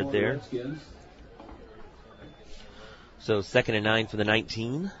it a yard there. So 2nd and 9 for the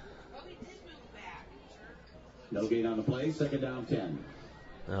 19. No gain on the play. 2nd down 10.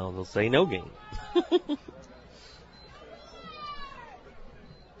 Well, they'll say no gain.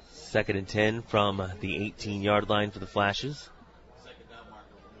 2nd and 10 from the 18-yard line for the Flashes.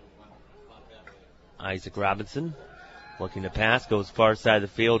 Isaac Robinson looking to pass, goes far side of the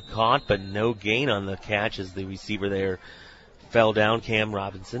field, caught, but no gain on the catch as the receiver there fell down, Cam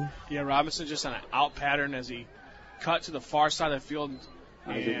Robinson. Yeah, Robinson just on an out pattern as he cut to the far side of the field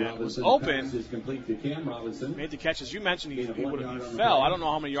and was open. Made the catch. As you mentioned, he fell. I don't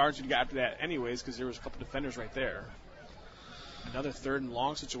know how many yards he got after that anyways, because there was a couple defenders right there. Another 3rd and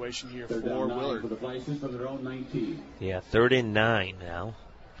long situation here for Willard. Yeah, 3rd and 9 now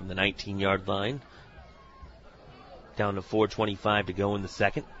from the 19-yard line. Down to 4:25 to go in the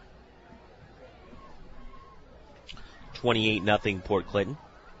second. 28-0 Port Clinton.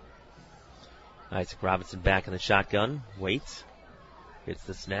 Isaac Robinson back in the shotgun, waits, gets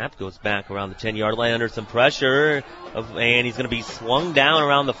the snap, goes back around the 10-yard line under some pressure, and he's going to be swung down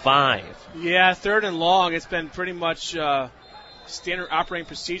around the 5. Yeah, 3rd and long. It's been pretty much standard operating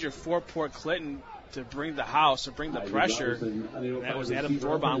procedure for Port Clinton to bring the house, to bring the pressure. That was Adam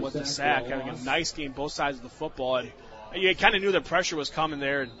Thorbon with the sack, having a nice game both sides of the football. And you kind of knew the pressure was coming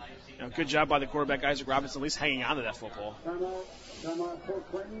there. And good job by the quarterback, Isaac Robinson, at least hanging on to that football. Timeout,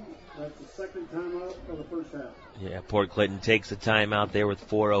 Port-Clinton. That's the second timeout of the first half. Yeah, Port-Clinton takes a timeout there with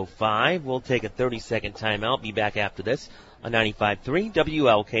 4:05. We'll take a 30-second timeout. Be back after this on 95.3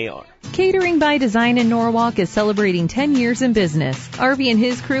 WLKR. Catering by Design in Norwalk is celebrating 10 years in business. Arby and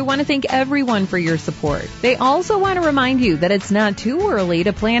his crew want to thank everyone for your support. They also want to remind you that it's not too early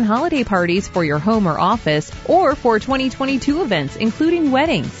to plan holiday parties for your home or office or for 2022 events, including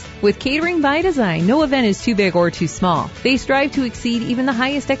weddings. With Catering by Design, no event is too big or too small. They strive to exceed even the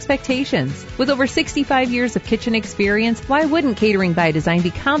highest expectations. With over 65 years of kitchen experience, why wouldn't Catering by Design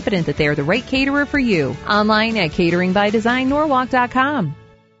be confident that they are the right caterer for you? Online at cateringbyDesignNorwalk.com.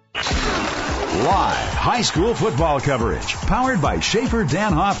 Live high school football coverage powered by Schaefer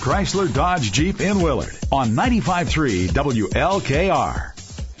Danhoff Chrysler Dodge Jeep in Willard on 95.3 WLKR.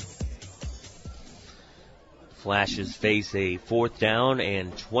 Flashes face a 4th down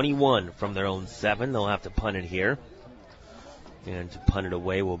and 21 from their own 7. They'll have to punt it here. And to punt it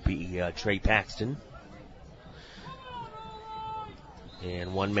away will be Trey Paxton.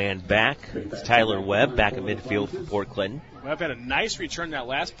 And one man back. It's Tyler Webb back at midfield for Port-Clinton. Webb had a nice return that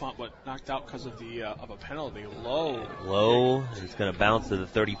last punt, but knocked out because of the of a penalty. Low. It's going to bounce to the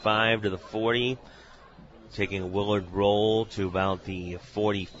 35 to the 40. Taking a Willard roll to about the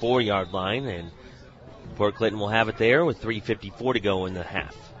 44-yard line. And Port-Clinton will have it there with 3:54 to go in the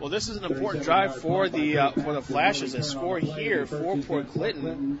half. Well, this is an important drive for the Flashes. A score here for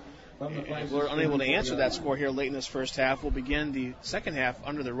Port-Clinton. If we're unable to answer that score here late in this first half, we'll begin the second half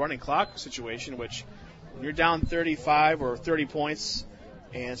under the running clock situation, which when you're down 35 or 30 points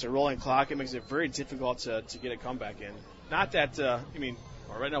and it's a rolling clock, it makes it very difficult to get a comeback in. Not that,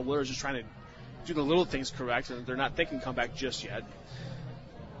 right now Willard's just trying to do the little things correct, and they're not thinking comeback just yet.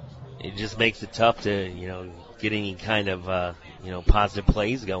 It just makes it tough to, get any kind of, positive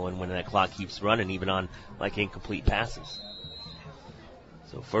plays going when that clock keeps running, even on, incomplete passes.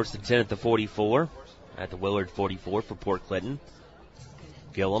 So 1st and 10 at the 44, at the Willard 44 for Port-Clinton.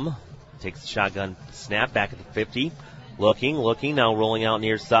 Gillum takes the shotgun snap back at the 50. Looking, now rolling out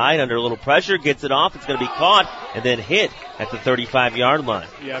near side, under a little pressure, gets it off. It's going to be caught and then hit at the 35-yard line.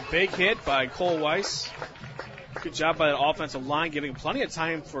 Yeah, big hit by Cole Weiss. Good job by the offensive line, giving plenty of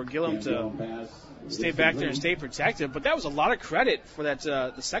time for Gillum to stay back there and stay protected. But that was a lot of credit for that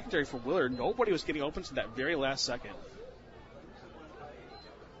the secondary for Willard. Nobody was getting open to that very last second.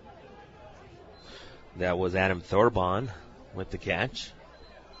 That was Adam Thorbon with the catch.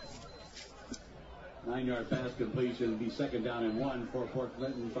 9-yard pass completion. Be 2nd down and 1 for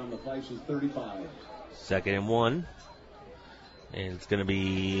Port-Clinton from the Flashes 35. 2nd and 1. And it's going to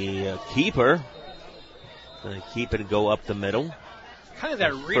be a keeper. Going to keep it and go up the middle. Kind of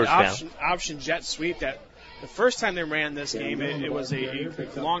that read option jet sweep that the first time they ran this game, it was a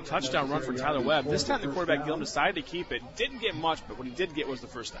long touchdown run for Tyler Webb. This time the quarterback Gillum decided to keep it. Didn't get much, but what he did get was the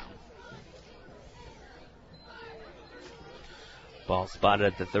first down. Ball spotted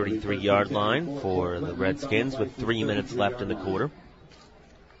at the 33-yard line for the Redskins with 3 minutes left in the quarter.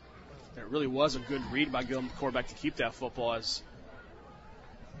 It really was a good read by Gillum, the quarterback, to keep that football. It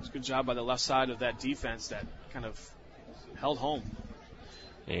was a good job by the left side of that defense that kind of held home.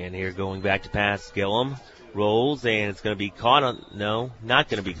 And here going back to pass, Gillum rolls, and it's going to be caught not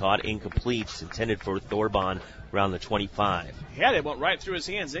going to be caught. Incomplete. It's intended for Thorbon around the 25. Yeah, it went right through his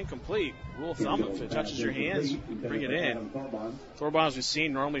hands, incomplete. Rule of thumb, if it touches your hands, bring it in. Thorbon, as we've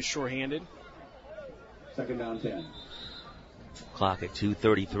seen, normally short-handed. 2nd down 10. Clock at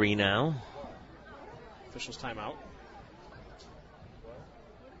 2:33 now. Officials timeout.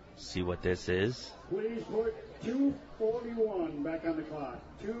 See what this is. Please put 2:41 back on the clock.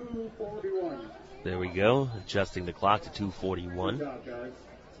 2:41. There we go. Adjusting the clock to 2:41. Good job, guys.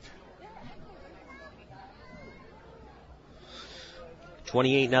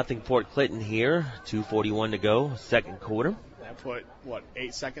 28-0 Port-Clinton here. 2:41 to go. Second quarter. That put,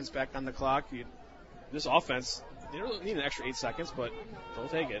 8 seconds back on the clock? This offense, they don't really need an extra 8 seconds, but they'll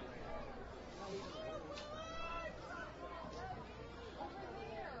take it.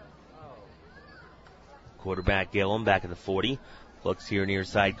 Quarterback Gillum back at the 40. Looks here near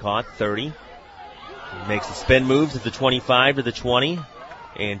side caught. 30. He makes the spin moves at the 25 to the 20.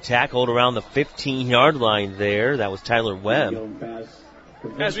 And tackled around the 15-yard line there. That was Tyler Webb.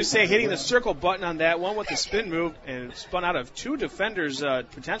 As we say, hitting the circle button on that one with the spin move and spun out of 2 defenders'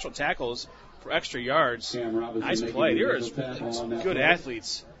 potential tackles for extra yards. Nice play. There's good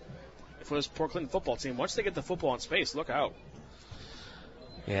athletes for this Port-Clinton football team. Once they get the football in space, look out.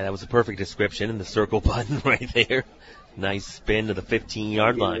 Yeah, that was a perfect description, and the circle button right there. Nice spin to the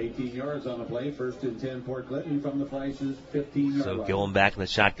 15-yard line. 18 yards on the play. 1st and 10 Port-Clinton from the Flashes 15-yard line. So Gillum back in the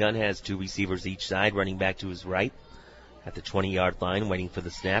shotgun, has 2 receivers each side, running back to his right. at the 20-yard line, waiting for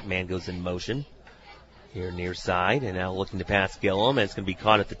the snap. Man goes in motion here near side, and now looking to pass Gillum, and it's going to be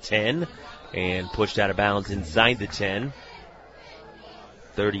caught at the 10 and pushed out of bounds inside the 10.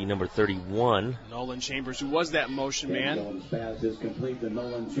 Number 31. Nolan Chambers, who was that motion man. Gillum's pass is complete to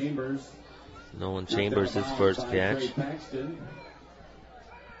Nolan Chambers. Nolan Chambers, his first catch.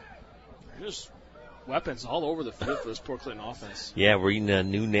 There's weapons all over the field for this Port Clinton offense. Yeah, we're reading a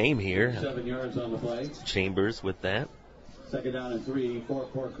new name here. 7 yards on the play. Chambers with that. 2nd down and 3 for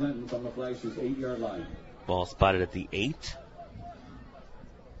Port Clinton from the Flashes' 8-yard line. Ball spotted at the 8.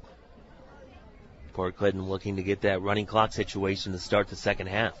 Port Clinton looking to get that running clock situation to start the second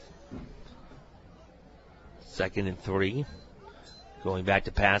half. 2nd and 3. Going back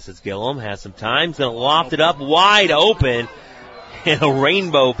to pass as Gillum has some time. He's going to loft it up wide open. And a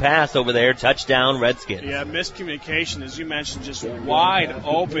rainbow pass over there. Touchdown, Redskins. Yeah, miscommunication, as you mentioned, just wide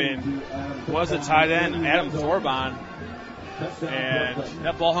open was the tight end, Adam Thorban. And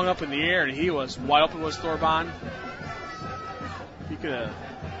that ball hung up in the air, and he was wide open, was Thorban. He could have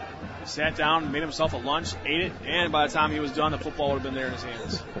sat down, made himself a lunch, ate it, and by the time he was done, the football would have been there in his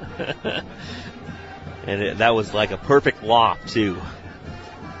hands. And that was like a perfect loft, too.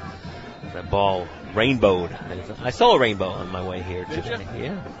 That ball rainbowed. I saw a rainbow on my way here today.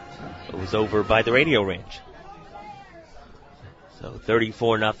 Yeah. It was over by the radio range. So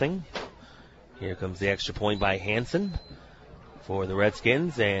 34-0. Here comes the extra point by Hansen for the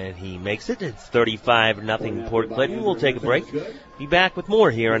Redskins, and he makes it. It's 35-0 Port Clinton. We'll take a break. Be back with more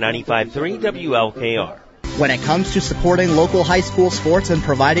here on 95.3 WLKR. When it comes to supporting local high school sports and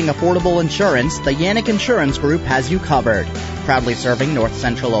providing affordable insurance, the Yannick Insurance Group has you covered. Proudly serving North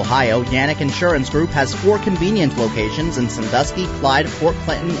Central Ohio, Yannick Insurance Group has 4 convenient locations in Sandusky, Clyde, Port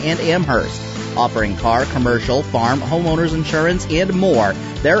Clinton, and Amherst. Offering car, commercial, farm, homeowners insurance, and more,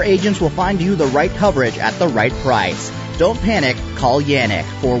 their agents will find you the right coverage at the right price. Don't panic, call Yannick,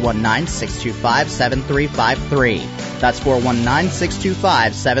 419-625-7353. That's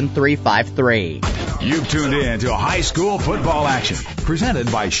 419-625-7353. You've tuned in to high school football action,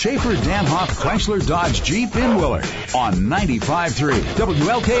 presented by Schaefer Danhoff Chrysler Dodge Jeep in Willard on 95.3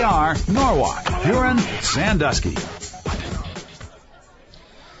 WLKR, Norwalk, Huron, Sandusky.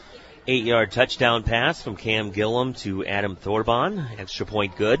 8-yard touchdown pass from Cam Gillum to Adam Thorban. Extra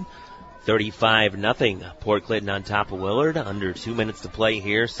point good. 35-0. Port Clinton on top of Willard. Under 2 minutes to play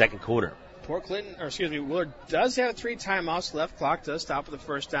here, second quarter. Willard does have 3 timeouts left. Clock does stop with the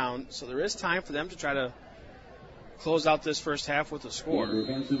first down, so there is time for them to try to close out this first half with a score.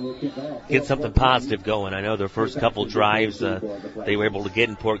 Get something positive going. I know their first couple drives, they were able to get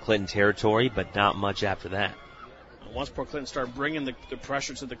in Port Clinton territory, but not much after that. Once Port Clinton started bringing the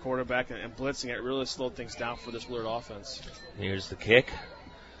pressure to the quarterback and blitzing, it really slowed things down for this Willard offense. Here's the kick.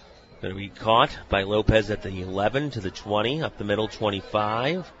 Going to be caught by Lopez at the 11 to the 20, up the middle,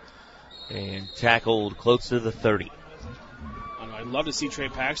 25. And tackled close to the 30. I'd love to see Trey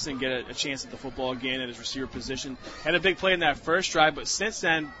Paxton get a chance at the football again at his receiver position. Had a big play in that first drive, but since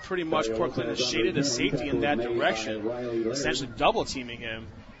then, pretty much Port Clinton has shaded a safety in that direction, essentially double-teaming him.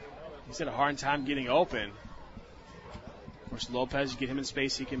 He's had a hard time getting open. Of course, Lopez, you get him in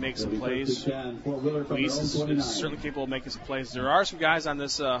space, he can make some plays. Luis is certainly capable of making some plays. There are some guys on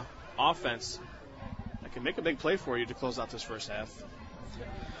this offense that can make a big play for you to close out this first half.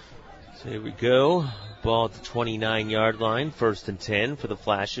 So here we go. Ball at the 29-yard line. 1st and 10 for the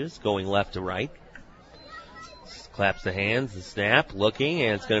Flashes, going left to right. Claps the hands, the snap, looking,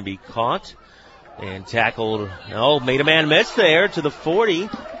 and it's going to be caught and tackled. Made a man miss there to the 40,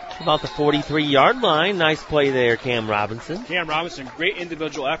 about the 43-yard line. Nice play there, Cam Robinson. Cam Robinson, great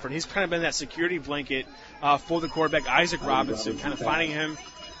individual effort. He's kind of been that security blanket for the quarterback, Isaac Robinson, kind of finding him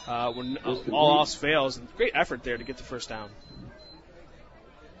when all else fails. Great effort there to get the first down.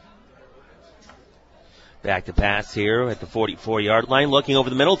 Back to pass here at the 44-yard line. Looking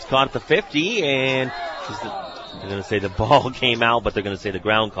over the middle. It's caught at the 50. And they're going to say the ball came out, but they're going to say the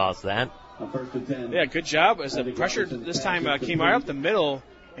ground caused that. Yeah, good job. As the pressure this time came right up the middle.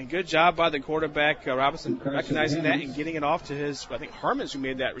 And good job by the quarterback, Robinson, recognizing that and getting it off to his, I think, Hermans, who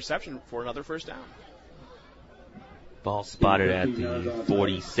made that reception for another first down. Ball spotted at the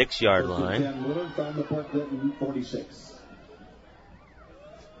 46-yard line.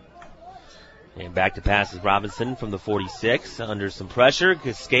 And back to pass is Robinson from the 46. Under some pressure.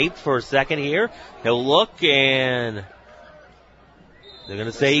 Escaped for a second here. He'll look, and they're going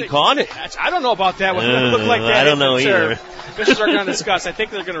to say he caught it. I don't know about that. It looked like that. I don't know either. Officials are going to discuss. I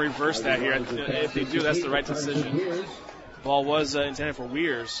think they're going to reverse that here. If they do, that's the right decision. Ball was intended for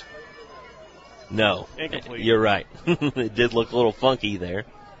Weirs. No. Incomplete. You're right. It did look a little funky there.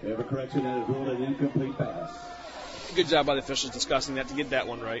 We have a correction and it ruled an incomplete pass. Good job by the officials discussing that to get that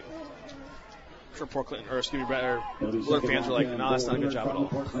one right. For Port Clinton, or excuse me, Willard fans were like, no, that's not a good job at all.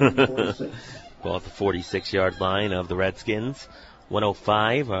 Ball at the 46-yard line of the Redskins.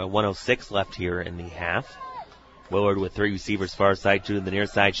 106 left here in the half. Willard with 3 receivers, far side, 2 to the near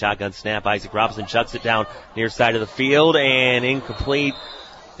side. Shotgun snap. Isaac Robinson chucks it down near side of the field and incomplete.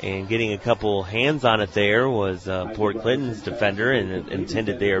 And getting a couple hands on it there was Port Clinton's defender, and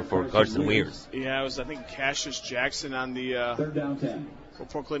intended there for Carson Weirs. Yeah, it was, I think, Cassius Jackson on the Third down 10. for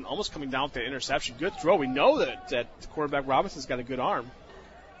Port Clinton, almost coming down with that interception. Good throw. We know that the quarterback Robinson's got a good arm.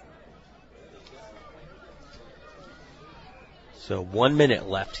 So 1 minute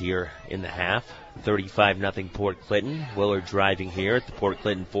left here in the half. 35-0 Port Clinton. Willard driving here at the Port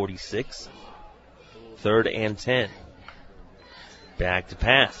Clinton 46. 3rd and 10. Back to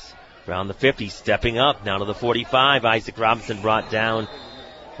pass. Around the 50, stepping up. Now to the 45. Isaac Robinson brought down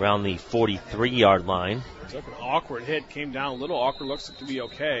around the 43-yard line. Took an awkward hit. Came down a little awkward. Looks to be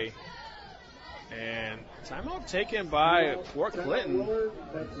okay. And timeout taken by Port Clinton.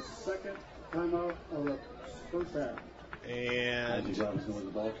 That's the second timeout of the first half. And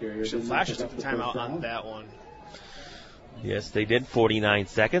Flashes took the timeout on that one. Yes, they did. 49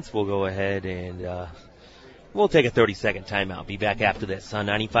 seconds. We'll go ahead and we'll take a 30-second timeout. Be back after this on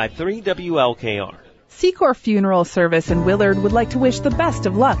 95.3 WLKR. Secor Funeral Service in Willard would like to wish the best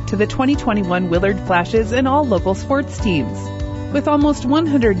of luck to the 2021 Willard Flashes and all local sports teams. With almost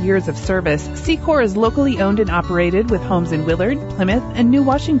 100 years of service, Secor is locally owned and operated with homes in Willard, Plymouth, and New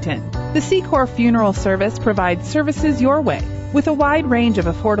Washington. The Secor Funeral Service provides services your way, with a wide range of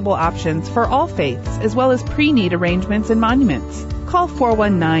affordable options for all faiths, as well as pre-need arrangements and monuments. Call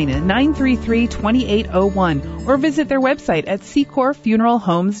 419-933-2801 or visit their website at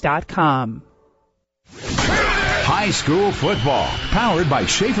secorfuneralhomes.com. High school football, powered by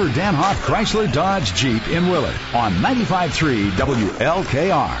Schaefer Danhoff Chrysler Dodge Jeep in Willard on 95.3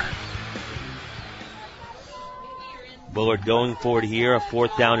 WLKR. Willard going for it here, a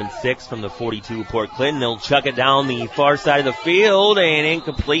 4th down and 6 from the 42 Port Clinton. They'll chuck it down the far side of the field and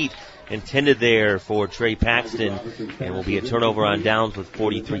incomplete. Intended there for Trey Paxton, and will be a turnover on downs with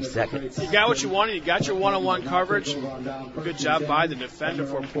 43 seconds. You got what you wanted. You got your one-on-one coverage. Good job by the defender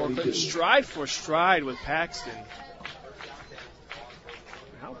for Port Clinton. Stride for stride with Paxton.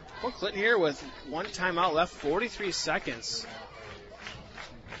 Now, Port Clinton here with one timeout left, 43 seconds.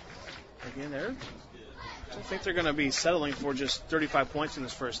 Again, I don't think they're going to be settling for just 35 points in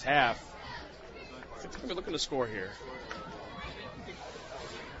this first half. I think they're going to be looking to score here.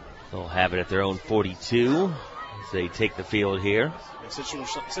 They'll have it at their own 42 as they take the field here. In a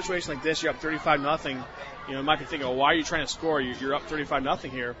situation like this, you're up 35-0. You might be thinking, why are you trying to score? You're up 35-0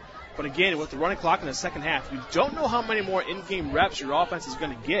 here. But again, with the running clock in the second half, you don't know how many more in-game reps your offense is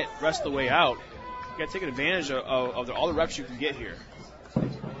going to get the rest of the way out. You got to take advantage of all the reps you can get here.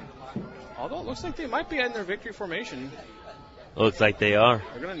 Although it looks like they might be in their victory formation. Looks like they are.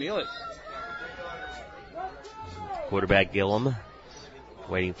 They're going to kneel it. Quarterback Gillum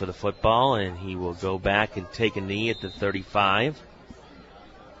waiting for the football, and he will go back and take a knee at the 35.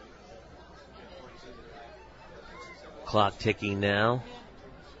 Clock ticking now.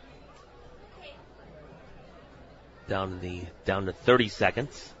 Down to 30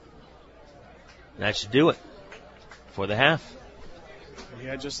 seconds. That should do it for the half.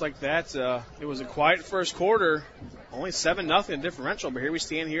 Yeah, just like that. It was a quiet first quarter. Only 7-0 differential, but here we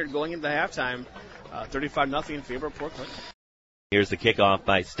stand here going into halftime. 35-0 in favor of Port Clinton. Here's the kickoff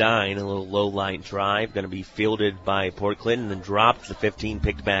by Stein. A little low-line drive. Going to be fielded by Port Clinton and dropped. The 15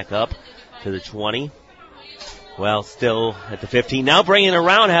 picked back up to the 20. Well, still at the 15. Now bringing it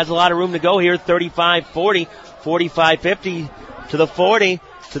around. Has a lot of room to go here. 35-40, 45-50 to the 40,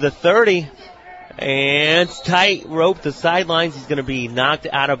 to the 30. And it's tight rope the sidelines. He's going to be knocked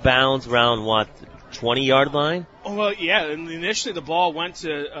out of bounds around, 20-yard line? Oh, well, yeah. Initially the ball went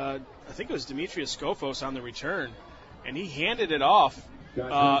to, I think it was Demetrius Skofos on the return. And he handed it off to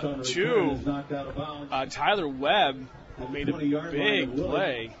Tyler Webb, who made a big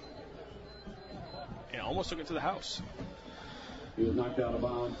play and almost took it to the house. He was knocked out of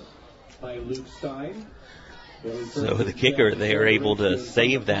bounds by Luke Stein. So the kicker, they are able to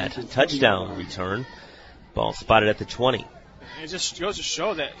save that touchdown return. Ball spotted at the 20. It just goes to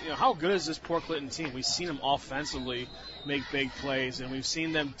show that, how good is this Port Clinton team? We've seen them offensively make big plays, and we've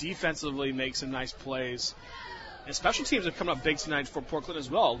seen them defensively make some nice plays. And special teams have come up big tonight for Port Clinton as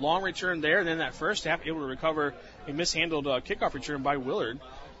well. Long return there, and then that first half able to recover a mishandled kickoff return by Willard.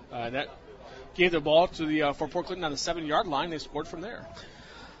 That gave the ball to for Port Clinton on the 7-yard line. They scored from there.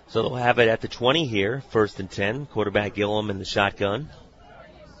 So they'll have it at the 20 here, 1st and 10. Quarterback Gillum in the shotgun.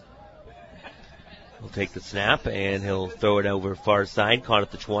 He'll take the snap, and he'll throw it over far side, caught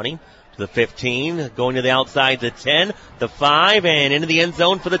at the 20, to the 15, going to the outside, the 10, the 5, and into the end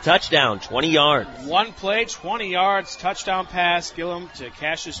zone for the touchdown, 20 yards. One play, 20 yards, touchdown pass. Gillum to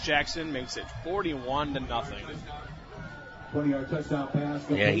Cassius Jackson makes it 41-0. 20-yard touchdown pass.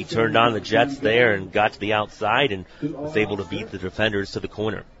 Yeah, he turned on the Jets there and got to the outside and was able to beat the defenders to the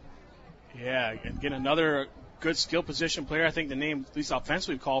corner. Yeah, again, another good skill position player. I think the name, at least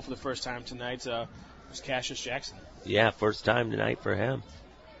offensively, called for the first time tonight was Cassius Jackson. Yeah, first time tonight for him.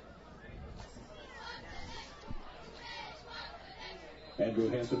 Andrew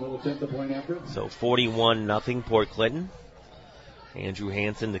Hansen will attempt the point after. So 41-0 Port Clinton. Andrew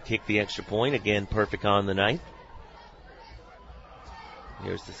Hansen to kick the extra point. Again, perfect on the night.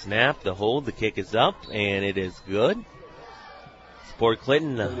 Here's the snap, the hold, the kick is up, and it is good. Port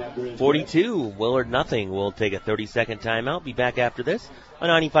Clinton 42, Willard nothing. We'll take a 30-second timeout. Be back after this on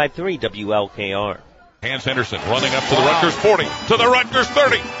 95.3 WLKR. Hans Henderson running up to the Rutgers 40, to the Rutgers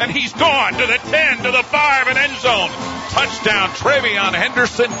 30, and he's gone to the 10, to the 5, and end zone. Touchdown, Travion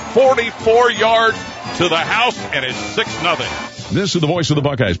Henderson, 44 yards to the house, and it's 6-0. This is the voice of the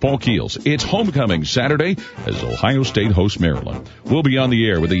Buckeyes, Paul Keels. It's homecoming Saturday as Ohio State hosts Maryland. We'll be on the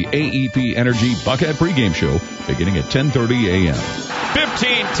air with the AEP Energy Buckeye pregame show beginning at 10:30 a.m.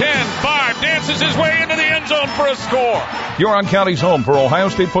 15-10, dances his way into the end zone for a score. Huron County's home for Ohio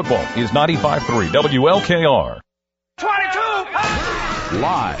State football is 95.3 WLKR. 22!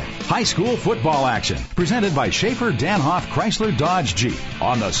 Live high school football action presented by Schaefer Danhoff Chrysler Dodge Jeep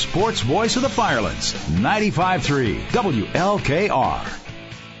on the sports voice of the Firelands, 95.3 WLKR.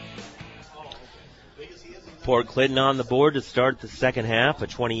 Port Clinton on the board to start the second half. A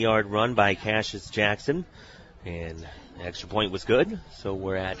 20-yard run by Cassius Jackson. And the extra point was good. So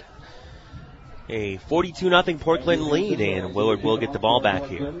we're at a 42-0 Port Clinton lead, and Willard will get the ball back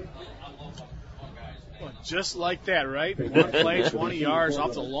here. Just like that, right? One play, 20 yards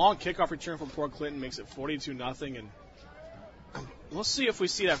off the long kickoff return from Port Clinton makes it 42-0. And we'll see if we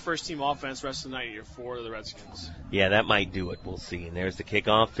see that first team offense rest of the night year 4 of the Redskins. Yeah, that might do it. We'll see. And there's the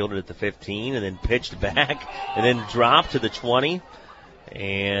kickoff, fielded at the 15, and then pitched back, and then dropped to the 20,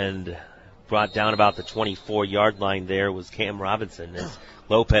 and brought down about the 24-yard line there was Cam Robinson, as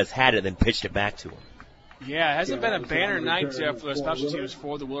Lopez had it, then pitched it back to him. Yeah, it hasn't been a banner night for the special teams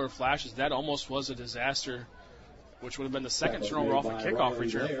for the Willard Flashes. That almost was a disaster, which would have been the second turnover off a kickoff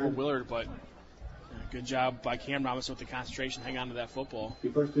return for Willard, but good job by Cam Robinson with the concentration, hang on to that football. The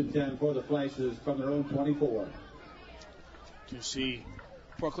first and 10 for the Flashes from their own 24. You see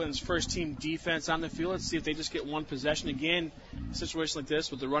Port Clinton's first team defense on the field. Let's see if they just get one possession. Again, a situation like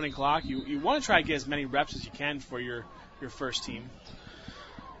this with the running clock, you want to try to get as many reps as you can for your first team.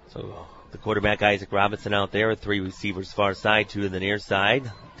 So the quarterback, Isaac Robinson, out there with 3 receivers far side, 2 to the near side.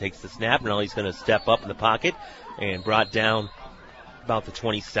 Takes the snap, and now he's going to step up in the pocket and brought down about the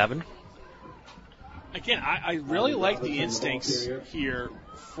 27. Again, I really like the instincts here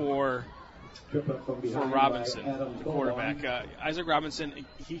for Robinson, the quarterback. Isaac Robinson,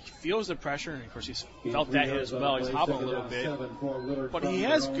 he feels the pressure, and of course he's felt that hit as well. He's hobbling a little bit, but he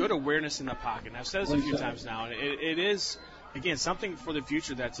has good awareness in the pocket. And I've said this a few times now, and it is, again, something for the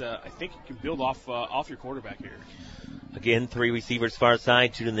future that I think you can build off your quarterback here. Again, 3 receivers far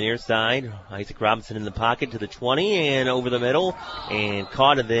side, 2 to the near side. Isaac Robinson in the pocket to the 20 and over the middle, and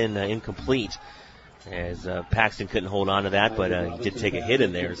caught it then incomplete, as Paxton couldn't hold on to that, but he did take a hit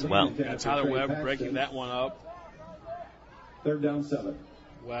in there as well. Yeah, Tyler Webb breaking that one up. 3rd down 7.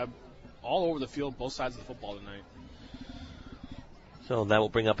 Webb all over the field, both sides of the football tonight. So that will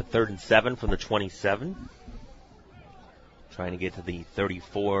bring up a 3rd and 7 from the 27. Trying to get to the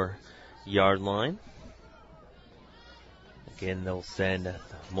 34-yard line. Again, they'll send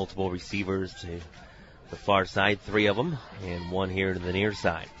multiple receivers to the far side, 3 of them, and 1 here to the near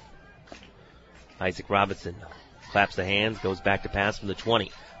side. Isaac Robinson claps the hands, goes back to pass from the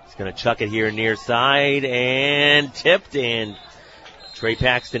 20. He's going to chuck it here near side, and tipped, and Trey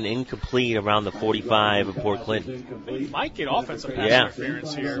Paxton incomplete around the 45 of Port Clinton. They might get offensive pass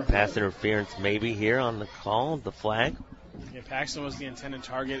interference here. Pass interference maybe here on the call, the flag. Yeah, Paxton was the intended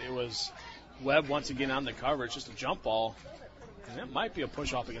target. It was Webb once again on the coverage, just a jump ball. And that might be a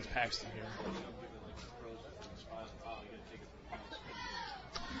push-off against Paxton here.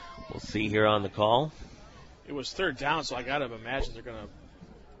 We'll see here on the call. It was 3rd down, so I got to imagine they're going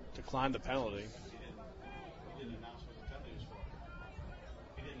to decline the penalty.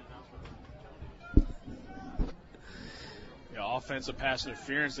 Yeah, offensive pass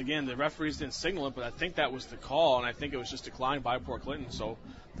interference. Again, the referees didn't signal it, but I think that was the call, and I think it was just declined by Port Clinton, so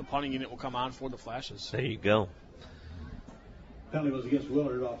the punting unit will come on for the Flashes. There you go. Penalty was against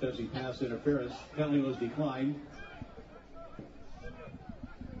Willard, offensive pass interference. Penalty was declined.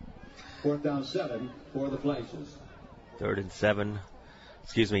 4th down 7 for the Flashes.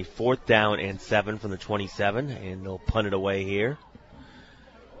 4th down and 7 from the 27, and they'll punt it away here.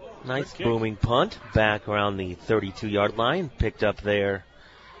 Nice booming punt back around the 32-yard line. Picked up there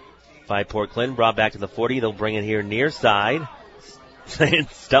by Port-Clinton, brought back to the 40. They'll bring it here near side.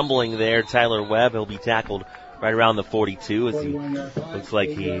 Stumbling there, Tyler Webb. He'll be tackled right around the 42 as he looks like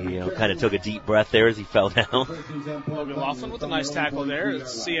he kind of took a deep breath there as he fell down. Logan Laughlin with a nice tackle there.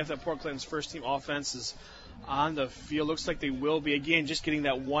 Let's see if that Port-Clinton's first team offense is on the field. Looks like they will be. Again, just getting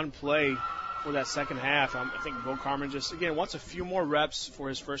that one play for that second half. I think Bo Carmen just, again, wants a few more reps for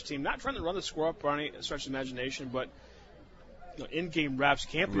his first team. Not trying to run the score up or any stretch of imagination, but in-game reps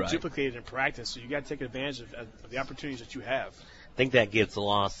can't be duplicated in practice, so you got to take advantage of the opportunities that you have. I think that gets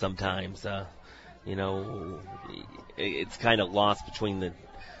lost sometimes. It's kind of lost between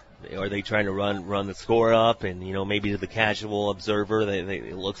are they trying to run the score up, and maybe to the casual observer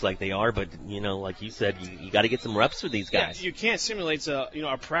it looks like they are, but like you said, you got to get some reps for these guys. Yeah, you can't simulate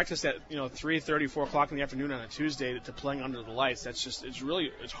a practice at 3:30, 4 o'clock in the afternoon on a Tuesday to playing under the lights. That's just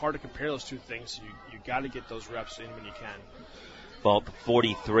it's hard to compare those two things. So you got to get those reps in when you can. Ball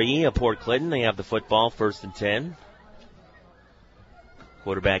 43 of Port-Clinton. They have the football, 1st and 10.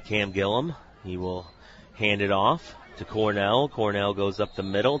 Quarterback Cam Gillum. He will hand it off to Cornell. Cornell goes up the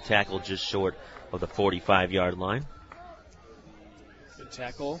middle, tackled just short of the 45-yard line. Good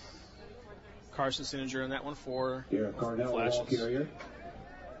tackle. Carson Sininger on that one for Flashes. He's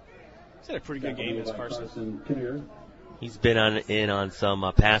had a pretty good game against Carson. He's been on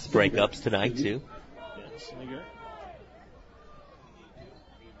some pass breakups tonight, too. Yeah, Sininger.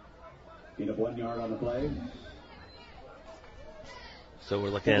 Gain of 1 yard on the play. So we're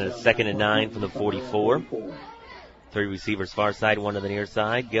looking at a 2nd and 9 from the 44. 3 receivers far side, 1 to the near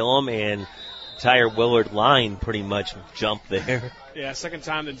side. Gillum and entire Willard line pretty much jumped there. Yeah, second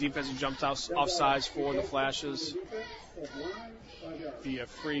time the defense has jumped offsides for the Flashes. Be a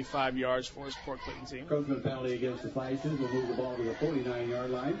free 5 yards for his Port-Clinton team. Coachman penalty against the Flashes will move the ball to the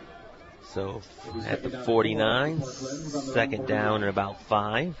 49-yard line. So at the 49, 2nd down and about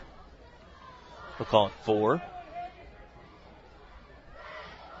 5. We'll call it 4.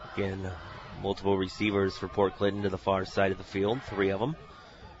 Again, multiple receivers for Port-Clinton to the far side of the field, 3 of them.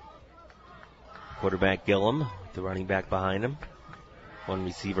 Quarterback Gillum, the running back behind him. 1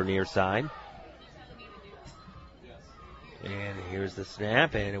 receiver near side. And here's the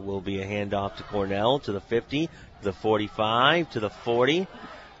snap, and it will be a handoff to Cornell to the 50, to the 45, to the 40,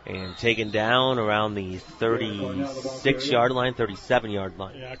 and taken down around the 36-yard line, 37-yard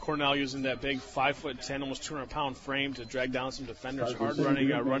line. Yeah, Cornell using that big 5'10", almost 200-pound frame to drag down some defenders. Hard running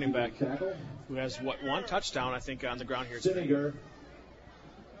running back who has, 1 touchdown, I think, on the ground here today.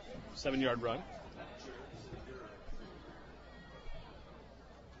 7-yard run.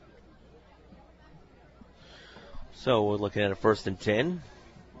 So we're looking at a 1st and 10.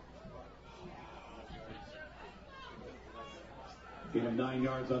 Gain of 9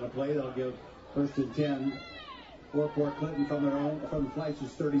 yards on a play. That'll give 1st and 10 for Port-Clinton from the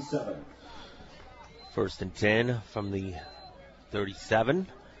Flashes 37. 1st and 10 from the 37.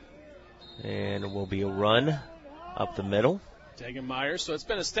 And it will be a run up the middle. Dagan Myers. So it's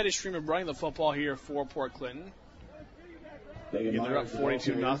been a steady stream of running the football here for Port-Clinton. Again, they're up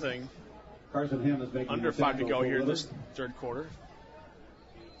 42-0. Carson Ham is making under 5 to go here in this third quarter.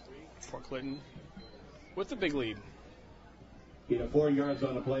 Port-Clinton with the big lead. 4 yards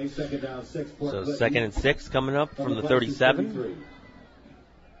on the play, 2nd down 6. So 2nd and 6 coming up from the 37.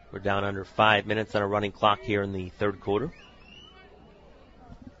 We're down under 5 minutes on a running clock here in the third quarter.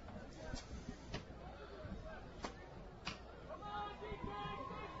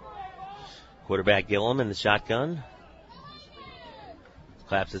 Quarterback Gillum in the shotgun.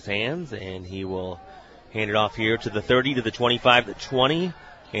 Claps his hands, and he will hand it off here to the 30, to the 25, the 20,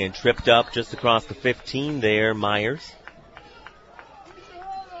 and tripped up just across the 15 there, Myers.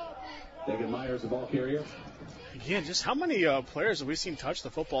 Dagan Myers, the ball carrier. Again, just how many players have we seen touch the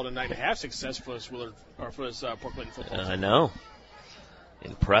football tonight and have success for this Port-Clinton football team? I know.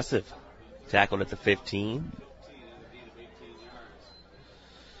 Impressive. Tackled at the 15.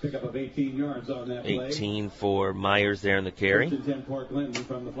 Pickup of 18 yards on that play. 18 for Myers there in the carry. 1st and 10 Port-Clinton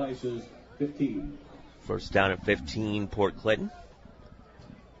from the Flashes 15. 1st down at 15, Port-Clinton.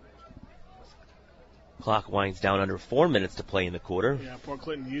 Clock winds down under 4 minutes to play in the quarter. Yeah,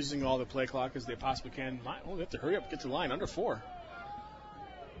 Port-Clinton using all the play clock as they possibly can. They have to hurry up, get to the line, under 4.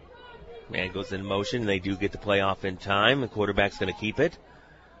 Man goes in motion. They do get the play off in time. The quarterback's going to keep it.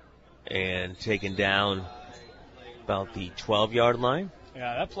 And taken down about the 12-yard line.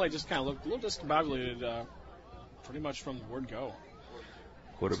 Yeah, that play just kind of looked a little discombobulated pretty much from the word go.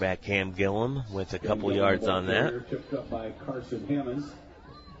 Quarterback Cam Gillum with a couple yards on that. Picked up by Carson Hammonds.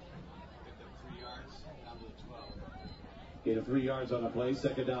 Gain of 3 yards on the play.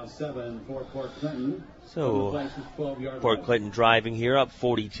 Second down 7 for Port-Clinton. So, Port-Clinton driving here up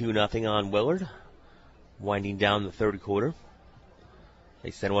 42-0 on Willard. Winding down the third quarter.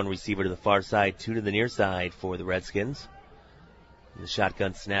 They send one receiver to the far side, 2 to the near side for the Redskins. The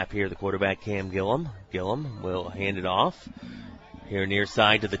shotgun snap here, the quarterback Cam Gillum. Gillum will hand it off. Here near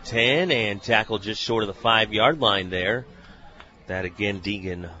side to the 10 and tackle just short of the 5-yard line there. That again,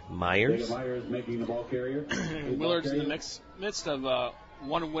 Deegan Myers. Deegan Myers making the ball carrier. Willard's in the midst of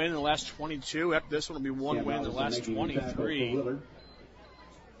one win in the last 22. This one will be one win in the last 23.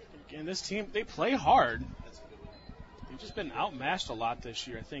 And this team, they play hard. They've just been outmatched a lot this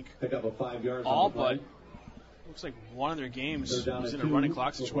year, I think. Pick up a 5 yards all but looks like one of their games was in a running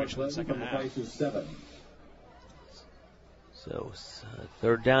clock situation in the second half. So,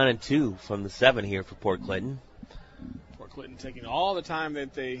 third down and 2 from the 7 here for Port-Clinton. Port-Clinton taking all the time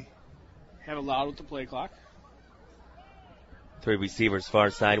that they have allowed with the play clock. 3 receivers far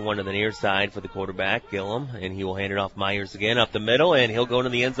side, 1 to the near side for the quarterback, Gillum, and he will hand it off Myers again up the middle, and he'll go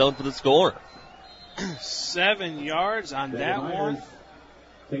into the end zone for the score. 7 yards on that one.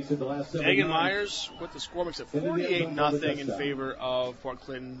 Deegan Myers with the score, makes it 48-0 in favor of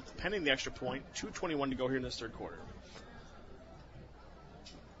Port-Clinton, pending the extra point. 2:21 to go here in this third quarter.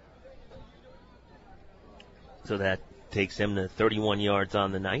 So that takes him to 31 yards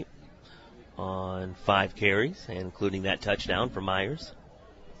on the night on 5 carries, including that touchdown for Myers.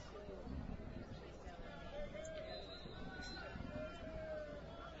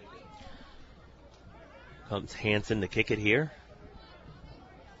 Comes Hansen to kick it here.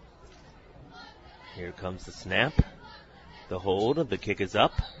 Here comes the snap. The hold. The kick is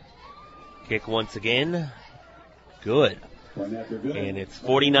up. Kick once again. Good. And it's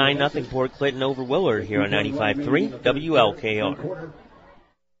 49-0 Port-Clinton over Willard here on 95.3 WLKR.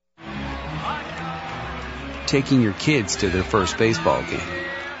 Taking your kids to their first baseball game. Remember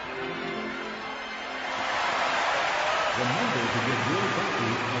to get your copy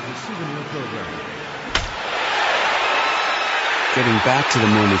of the souvenir program. Getting back to the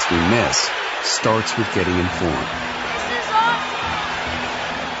moments we miss starts with getting informed.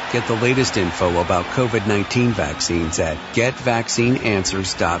 Get the latest info about COVID-19 vaccines at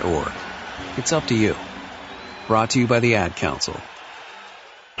getvaccineanswers.org. It's up to you. Brought to you by the Ad Council.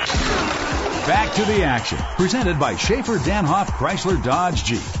 Back to the action. Presented by Schaefer Danhoff Chrysler Dodge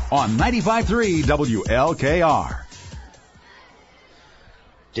Jeep on 95.3 WLKR.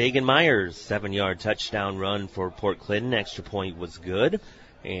 Deegan Myers, 7-yard touchdown run for Port-Clinton. Extra point was good.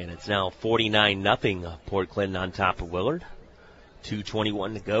 And it's now 49-0 Port-Clinton on top of Willard.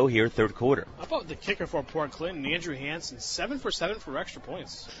 2:21 to go here, third quarter. How about the kicker for Port-Clinton, Andrew Hansen, 7 for 7 for extra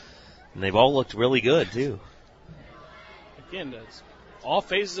points. And they've all looked really good, too. Again, all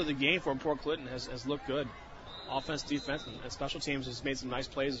phases of the game for Port-Clinton has looked good. Offense, defense, and special teams has made some nice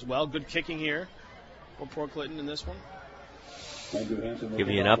plays as well. Good kicking here for Port-Clinton in this one.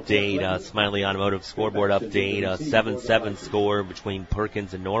 Giving you an update, Smiley Automotive scoreboard update, 7-7 score between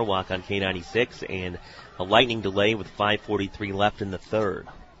Perkins and Norwalk on K96, and a lightning delay with 5:43 left in the third.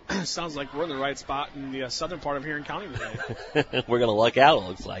 Sounds like we're in the right spot in the southern part of Huron County today. We're going to luck out, it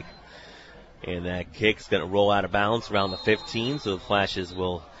looks like. And that kick's going to roll out of bounds around the 15, so the Flashes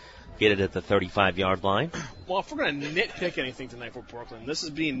will get it at the 35-yard line. Well, if we're going to nitpick anything tonight for Portland, this is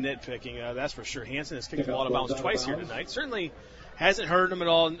being nitpicking, that's for sure. Hansen has kicked the ball out of bounds twice here tonight. Certainly hasn't hurt him at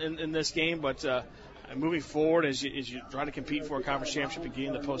all in this game, but moving forward as you try to compete for a conference championship and get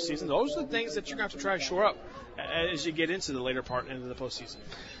in the postseason, those are the things that you're going to have to try to shore up as you get into the later part into the postseason.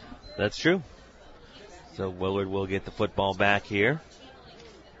 That's true. So Willard will get the football back here.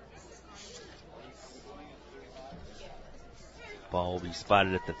 Ball will be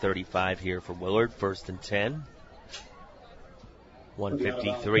spotted at the 35 here for Willard, 1st and 10.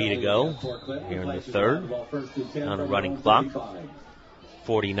 1:53 to go here in the third on a running clock.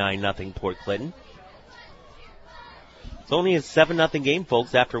 49-0 Port-Clinton. It's only a 7-0 game,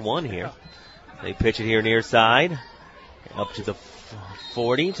 folks, after one here. They pitch it here near side, up to the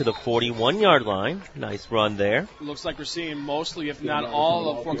 40 to the 41-yard line. Nice run there. Looks like we're seeing mostly, if not all,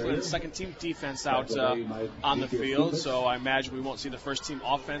 of Port-Clinton's second-team defense out on the field, so I imagine we won't see the first-team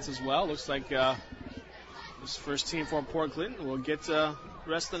offense as well. Looks like this first team for Port-Clinton will get the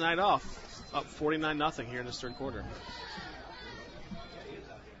rest of the night off, up 49-0 here in this third quarter.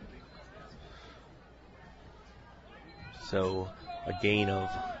 So a gain of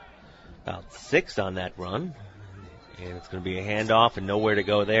about 6 on that run. And it's going to be a handoff and nowhere to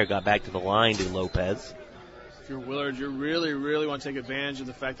go there. Got back to the line to Lopez. If you're Willard, you really, really want to take advantage of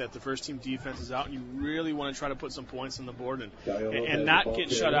the fact that the first team defense is out, and you really want to try to put some points on the board and not get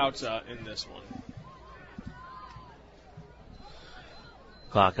shut out in this one.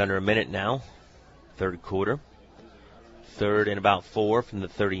 Clock under a minute now. Third quarter. Third and about 4 from the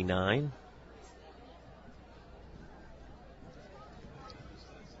 39.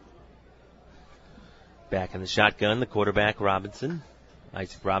 Back in the shotgun, the quarterback, Robinson.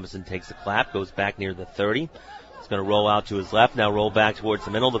 Isaac Robinson takes a clap, goes back near the 30. He's going to roll out to his left, now roll back towards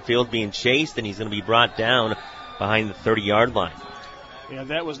the middle of the field, being chased, and he's going to be brought down behind the 30-yard line. Yeah,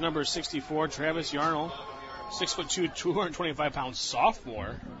 that was number 64, Travis Yarnell, 6'2", 225-pound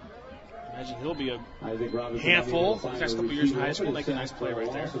sophomore. Imagine he'll be a handful for the next couple of years in high school. Make a nice play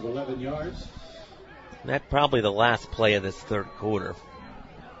right there. That's probably the last play of this third quarter.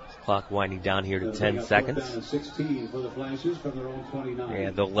 Clock winding down here to 10 seconds. Yeah,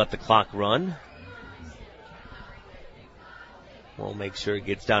 they'll let the clock run. We'll make sure it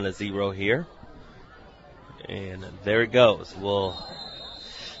gets down to 0 here. And there it goes. We'll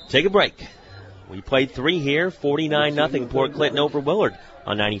take a break. We played 3 here, 49-0 Port-Clinton over Willard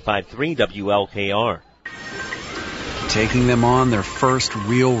on 95.3 WLKR. Taking them on their first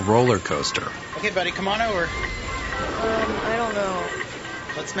real roller coaster. Okay, buddy, come on over. I don't know.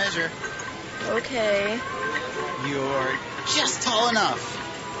 Let's measure. Okay. You're just tall enough.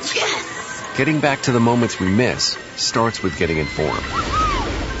 Yes! Getting back to the moments we miss starts with getting informed.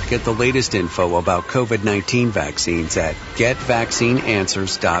 Get the latest info about COVID-19 vaccines at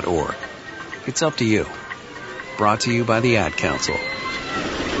getvaccineanswers.org. It's up to you. Brought to you by the Ad Council.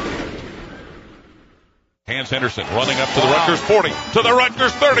 Hans Henderson running up to the Rutgers 40, to the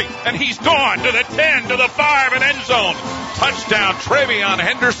Rutgers 30, and he's gone to the 10, to the 5, and end zone. Touchdown, Travion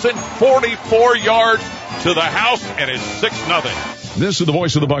Henderson, 44 yards to the house, and it's 6-0. This is the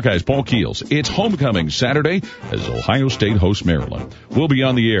voice of the Buckeyes, Paul Keels. It's homecoming Saturday as Ohio State hosts Maryland. We'll be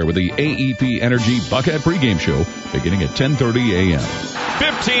on the air with the AEP Energy Buckeye pregame show beginning at 10:30 a.m.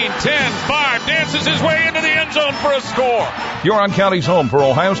 15-10, 5 dances his way into the end zone for a score. Huron County's home for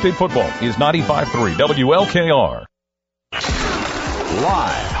Ohio State football is 95.3 WLKR.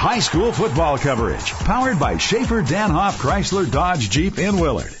 Live high school football coverage powered by Schaefer Danhoff Chrysler Dodge Jeep in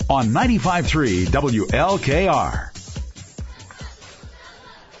Willard on 95.3 WLKR.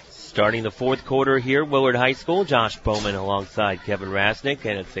 Starting the fourth quarter here, Willard High School, Josh Bowman alongside Kevin Rasnick,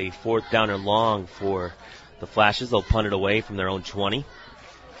 and it's a 4th down and long for the Flashes. They'll punt it away from their own 20.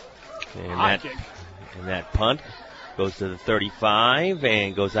 And that punt goes to the 35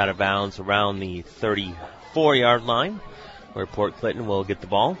 and goes out of bounds around the 34-yard line, where Port-Clinton will get the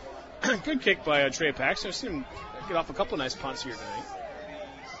ball. Good kick by Trey Paxton. I've seen him get off a couple of nice punts here tonight.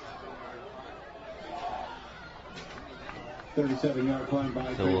 37-yard climb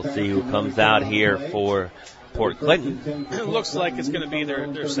by So we'll see who comes out here for Port-Clinton. It looks like it's going to be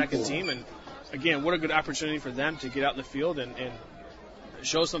their second team, and again, what a good opportunity for them to get out in the field and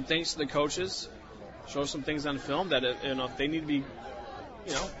show some things to the coaches, show some things on film that if they need to be,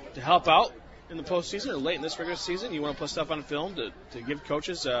 to help out in the postseason or late in this regular season, you want to put stuff on film to give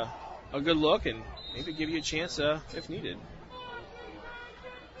coaches a good look and maybe give you a chance if needed.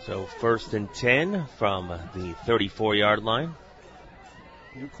 So 1st and 10 from the 34-yard line.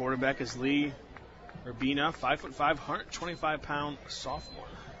 New quarterback is Lee Urbina, 5'5", 125-pound sophomore.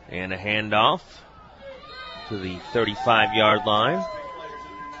 And a handoff to the 35-yard line.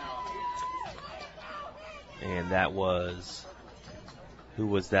 And that was, who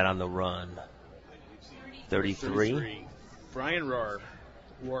was that on the run? 33? Brian Rohrer.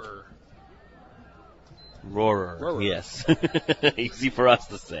 Rohrer, yes. Easy for us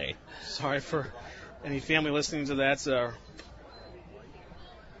to say. Sorry for any family listening to that.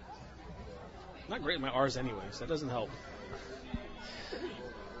 Not great at my R's anyways. That doesn't help.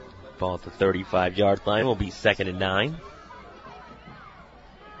 Ball at the 35-yard line will be 2nd and 9.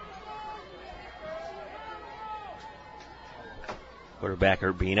 Quarterback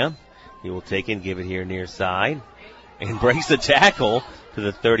Urbina. He will take it and give it here near side. And breaks the tackle to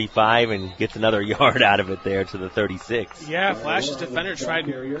the 35 and gets another yard out of it there to the 36. Yeah, Flash's defender tried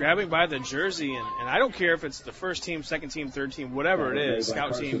grabbing by the jersey, and I don't care if it's the first team, second team, third team, whatever it is,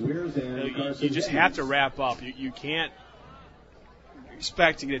 scout team, you just have to wrap up. You can't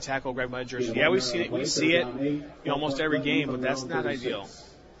expect to get a tackle grabbed by the jersey. Yeah, we see it almost every game, but that's not ideal.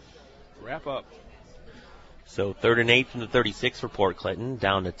 Wrap up. So 3rd and 8 from the 36 for Port-Clinton.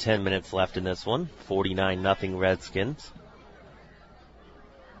 Down to 10 minutes left in this one. 49-0 Redskins.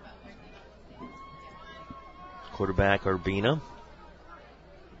 Quarterback Urbina.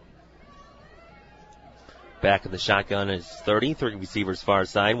 Back of the shotgun is 30. 3 receivers far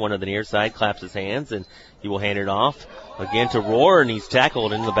side. One on the near side claps his hands, and he will hand it off again to Rohr, and he's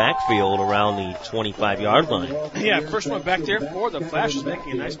tackled in the backfield around the 25-yard line. Yeah, first one back there for the Flashes,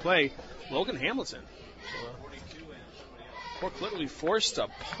 making a nice play. Logan Hamilton. Port Clinton will be forced to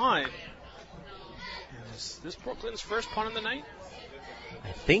punt. And is this Port Clinton's first punt of the night?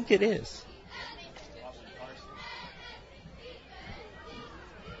 I think it is.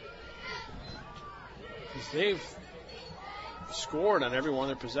 They've scored on every one of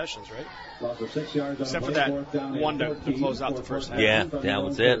their possessions, right? Loss of 6 yards on Except for play, that fourth down and one to 14, close out the first half. Yeah, that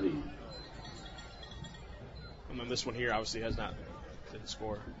was it. And then this one here obviously didn't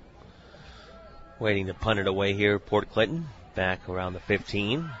score. Waiting to punt it away here, Port Clinton. Back around the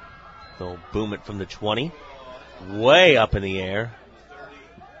 15. They'll boom it from the 20. Way up in the air.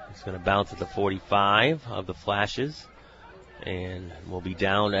 It's going to bounce at the 45 of the Flashes. And we'll be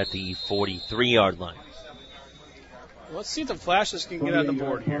down at the 43-yard line. Let's see if the Flashes can get on the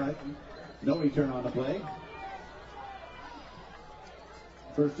board here. No return on the play.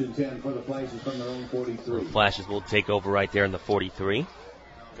 First and 10 for the Flashes from their own 43. The Flashes will take over right there in the 43.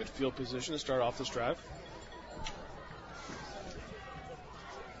 Good field position to start off this drive.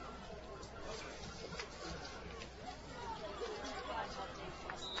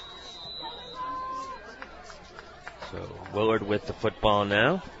 So Willard with the football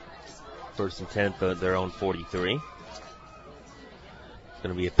now. First and 10 for their own 43. It's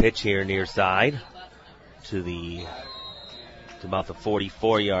going to be a pitch here near side to about the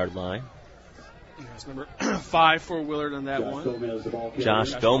 44-yard line. That's number 5 for Willard on that one.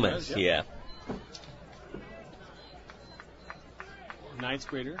 Josh Gomez, yeah. Ninth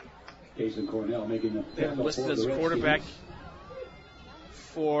grader. Jason Cornell making the They're listed as quarterback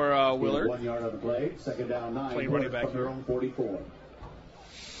for Willard. 1 yard on the play. Second down 9. Play running back from their own 44.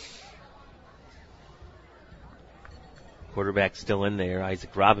 Quarterback still in there,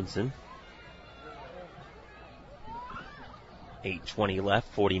 Isaac Robinson. 8:20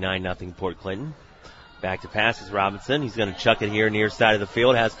 left, 49-0 Port Clinton. Back to pass is Robinson. He's going to chuck it here near side of the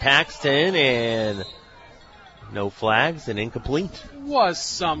field. Has Paxton, and no flags and incomplete. Was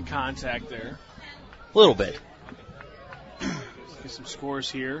some contact there. A little bit. Get some scores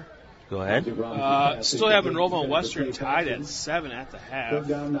here. Go ahead. Still have Monroeville and Western tied at 7 at the half.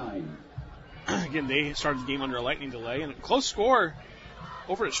 Down 9. Again, they started the game under a lightning delay, and a close score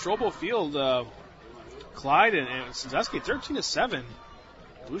over at Strobo Field. Clyde and Sandusky, 13-7.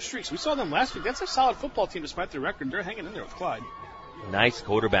 Blue Streaks. We saw them last week. That's a solid football team despite their record. They're hanging in there with Clyde. Nice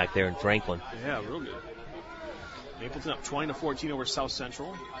quarterback there in Franklin. Yeah, real good. Mapleton up 20-14 over South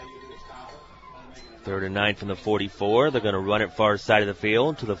Central. 3rd and 9 from the 44. They're going to run it far side of the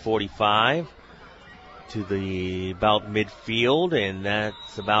field to the 45. To the about midfield, and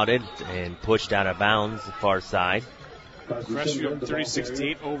that's about it. And pushed out of bounds the far side. Crestview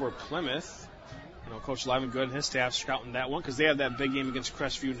 36-8 over Plymouth. You know, Coach Lyman Good and his staff scouting that one because they have that big game against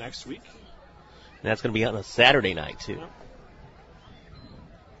Crestview next week. And that's going to be on a Saturday night too. Yep.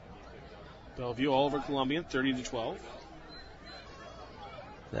 Bellevue all over Columbian, 30-12.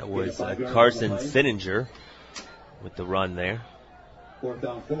 That was Carson Sinninger with the run there. 4th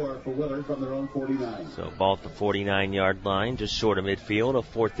down 4 for Willard from their own 49. So ball at the 49-yard line, just short of midfield. A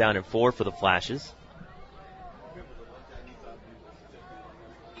 4th down and 4 for the Flashes.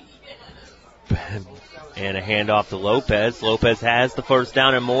 And a handoff to Lopez. Lopez has the 1st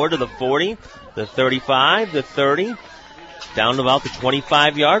down and more to the 40, the 35, the 30, down to about the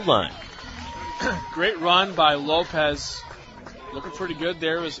 25-yard line. Great run by Lopez. Looking pretty good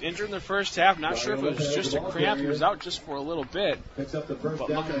there. Was injured in the first half. Not sure if it was just a cramp. He was out just for a little bit. But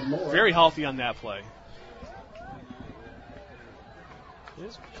looking very healthy on that play.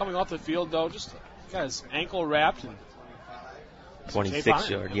 He's coming off the field, though. Just got his ankle wrapped. And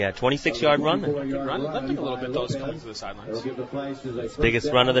 26-yard, yeah, 26-yard run. Run limping a little bit, though, coming to the sidelines.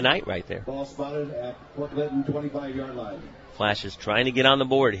 Biggest run of the night right there. Ball spotted at Port Clinton 25-yard line. Flashes trying to get on the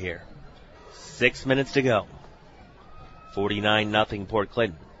board here. 6 minutes to go. 49-0 Port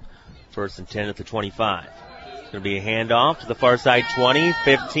Clinton. 1st and 10 at the 25. It's going to be a handoff to the far side 20,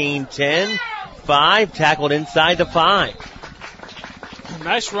 15, 10, 5. Tackled inside the 5.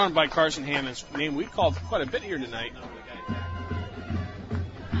 Nice run by Carson Hammond's name we called quite a bit here tonight.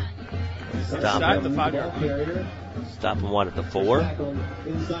 Stop him. The 5-yard line. Stop him what, at the 4?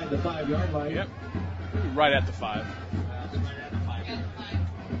 Inside the 5-yard line. Yep. Right at the 5.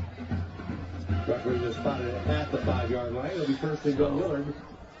 Referee is spotted at the 5-yard line. It'll be 1st and goal, Willard.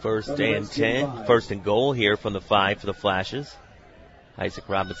 1st and 10. 1st and goal here from the 5 for the Flashes. Isaac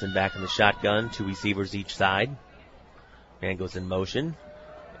Robinson back in the shotgun. 2 receivers each side. Man goes in motion.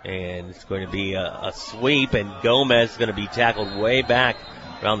 And it's going to be a sweep, and Gomez is going to be tackled way back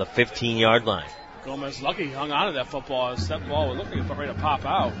around the 15-yard line. Gomez lucky he hung on to that football as that ball was looking ready to pop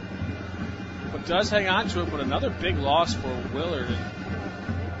out. But does hang on to it, but another big loss for Willard.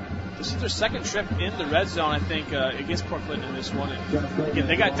 And this is their second trip in the red zone, I think, against Port-Clinton in this one. And again,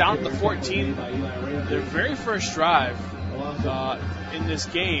 they got down to the 14. Their very first drive in this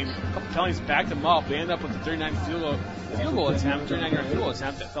game, a couple penalties backed them up. They ended up with a 39-yard field goal attempt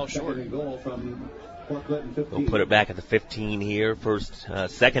that fell short. We'll put it back at the 15 here.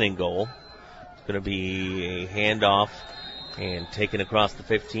 Second and goal. It's going to be a handoff and taken across the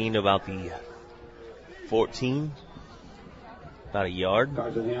 15 to about the 14. About a yard.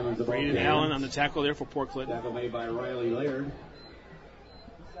 Braden Allen on the tackle there for Port-Clinton. Tackle made by Riley Laird.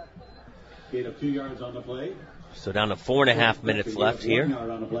 Gain of 2 yards on the play. So down to 4.5 minutes left here.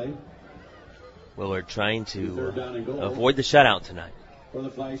 Willard trying to avoid the shutout tonight.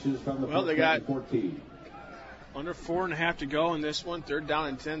 Well, they got under 4.5 to go in this one. 3rd down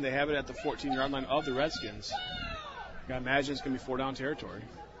and 10. They have it at the 14-yard line of the Redskins. I imagine it's going to be 4-down territory.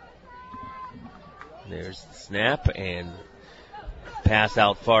 There's the snap and pass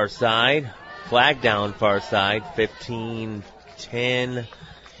out far side. Flag down far side. 15, 10,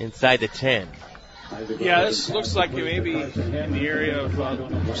 inside the 10. Yeah, this looks like it may be in the area of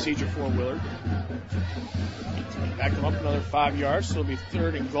procedure for Willard. Back them up another 5 yards, so it'll be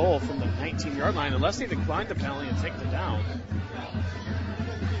 3rd and goal from the 19-yard line, unless they decline the penalty and take the down.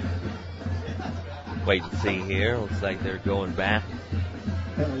 Wait and see here. Looks like they're going back.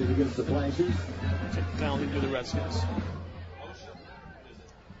 Penalty against the Flashes. Take the penalty to the Redskins.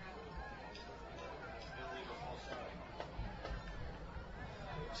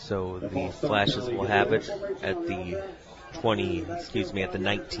 So the Flashes will have it at the at the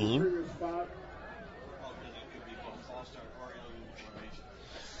 19.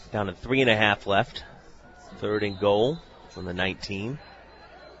 Down to 3.5 left. 3rd and goal from the 19.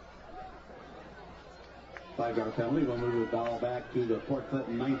 5-yard penalty. We'll move the ball back to the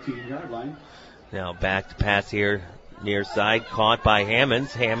Port-Clinton 19-yard line. Now back to pass here. Near side, caught by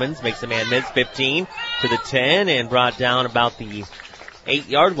Hammonds. Hammonds makes a man miss. 15 to the 10 and brought down about the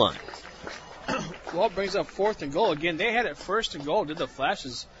 8-yard line. Well, it brings up 4th and goal. Again, they had it 1st and goal. Did the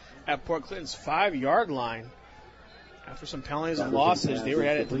Flashes at Port-Clinton's 5-yard line. After some penalties and losses, they were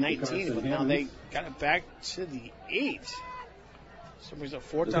at it at the 19, but now they got it back to the 8. So it brings up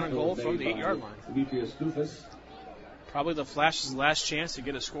 4th down and goal from the 8-yard line. Probably the Flashes' last chance to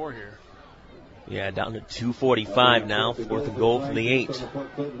get a score here. Yeah, down to 2:45 now. 4th and goal from the 8.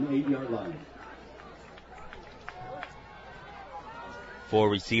 Four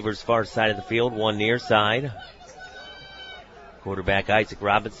receivers far side of the field, one near side. Quarterback Isaac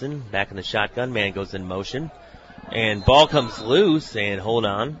Robinson back in the shotgun. Man goes in motion. And ball comes loose, and hold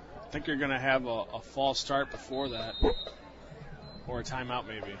on. I think you're going to have a false start before that. Or a timeout,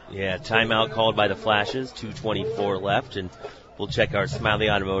 maybe. Yeah, timeout called by the Flashes. 2:24 left, and we'll check our Smiley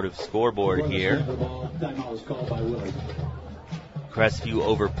Automotive scoreboard here. Timeout was called by Willard. Crestview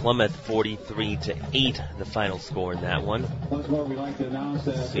over Plymouth, 43-8, the final score in that one. Once more, we'd like to announce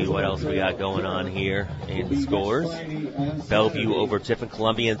see what else we got going on here in scores. Bellevue over Tiffin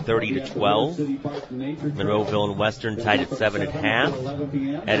Columbian, 30-12. Monroeville and Western tied at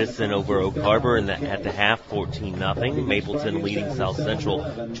 7.5. Edison over Oak Harbor at the half, 14-0. Mapleton leading South Central,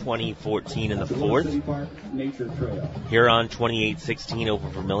 20-14 in the 4th. Huron 28-16 over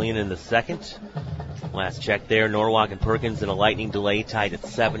Vermilion in the 2nd. Last check there, Norwalk and Perkins in a lightning delay tied at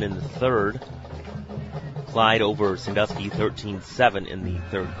 7 in the 3rd. Clyde over Sandusky 13-7 in the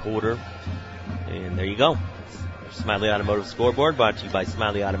 3rd quarter. And there you go. Smiley Automotive scoreboard brought to you by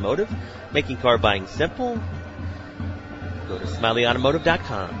Smiley Automotive. Making car buying simple. Go to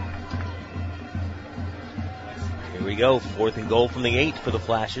smileyautomotive.com. Here we go. 4th and goal from the 8 for the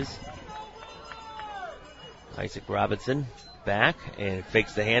Flashes. Isaac Robinson back and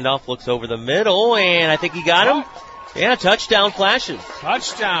fakes the handoff, looks over the middle, and I think he got him. Yeah, touchdown Flashes.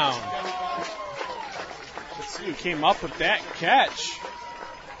 Touchdown. Let's see who came up with that catch.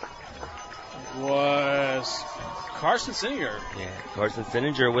 It was Carson Sininger. Yeah, Carson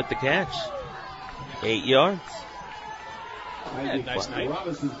Sininger with the catch. 8 yards. Yeah, nice night.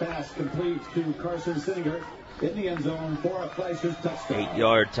 Robinson's pass complete to Carson Sininger in the end zone for a Flashes touchdown.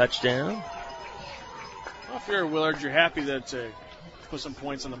 8-yard touchdown. Well, if you're Willard, you're happy to put some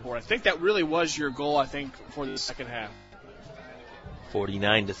points on the board. I think that really was your goal, for the second half.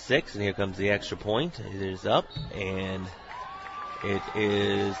 49-6, and here comes the extra point. It is up, and it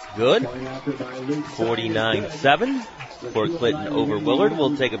is good. 49-7 for Clinton over Willard.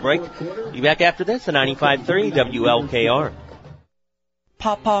 We'll take a break. Be back after this at 95.3 WLKR.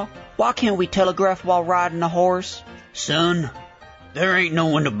 Papa, why can't we telegraph while riding a horse? Son, there ain't no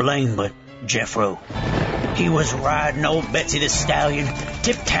one to blame but Jeffro. He was riding old Betsy the Stallion,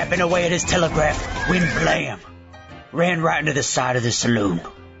 tip-tapping away at his telegraph, when blam! Ran right into the side of the saloon.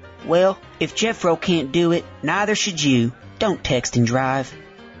 Well, if Jeffro can't do it, neither should you. Don't text and drive.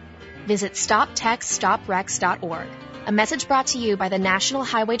 Visit StopTextStopWrecks.org. A message brought to you by the National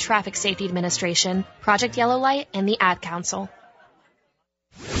Highway Traffic Safety Administration, Project Yellow Light, and the Ad Council.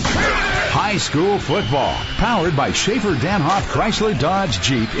 High school football, powered by Schaefer Danhoff Chrysler Dodge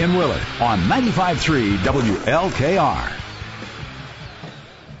Jeep in Willard on 95.3 WLKR.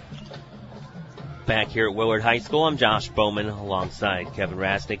 Back here at Willard High School, I'm Josh Bowman alongside Kevin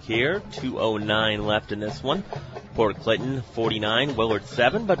Rasnick here. 2:09 left in this one. Port-Clinton 49, Willard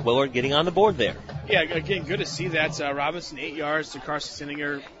 7, but Willard getting on the board there. Yeah, again, good to see that. Robinson 8 yards to Carson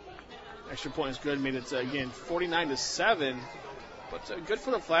Sinninger. Extra point is good. Made it, again, 49-7. But good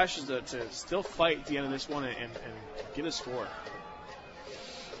for the Flashes to still fight at the end of this one and get a score.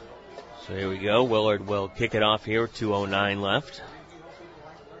 So here we go. Willard will kick it off here. 2:09 left.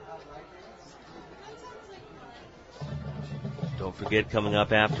 Don't forget, coming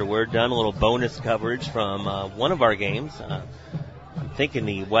up after we're done, a little bonus coverage from one of our games. I'm thinking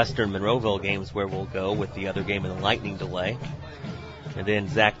the Western Monroeville games where we'll go with the other game in the lightning delay. And then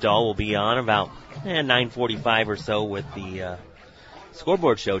Zach Dahl will be on about 9:45 or so with the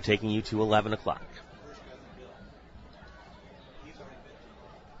scoreboard show taking you to 11 o'clock.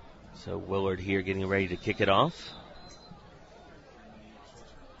 So Willard here getting ready to kick it off.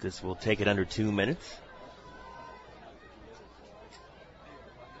 This will take it under 2 minutes.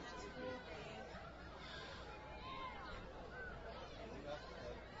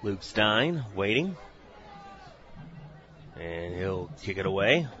 Luke Stein waiting. And he'll kick it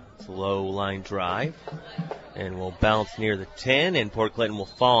away. It's a low line drive. And will bounce near the 10, and Port-Clinton will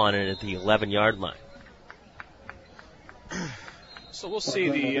fall on it at the 11-yard line. So we'll see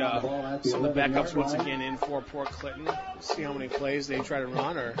some of the backups once again in for Port-Clinton. See how many plays they try to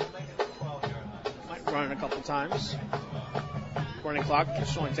run, or might run it a couple times. Running clock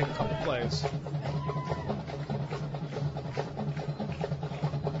just only take a couple plays.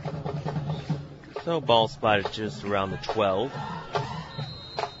 So ball spotted just around the 12.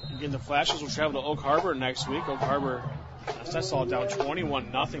 Again, the Flashes will travel to Oak Harbor next week. Oak Harbor, I saw down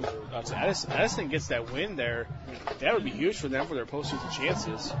 21-0 to Edison. Edison gets that win there. That would be huge for them for their postseason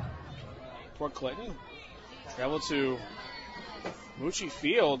chances. Port-Clinton travel to Mucci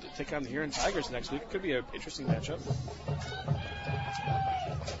Field to take on the Huron Tigers next week. Could be an interesting matchup.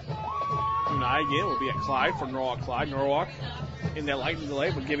 Unai again will be at Clyde for Norwalk. Norwalk in that lightning delay,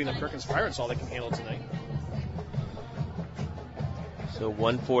 but giving the Perkins Pirates all they can handle tonight. So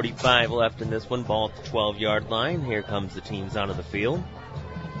 1:45 left in this one. Ball at the 12-yard line. Here comes the teams onto the field.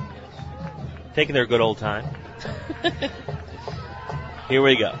 Taking their good old time. Here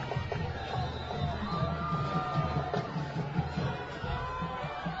we go.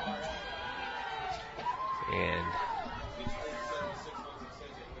 And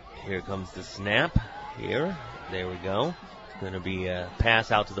here comes the snap. Here. There we go. Going to be a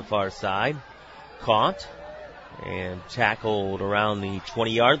pass out to the far side. Caught. And tackled around the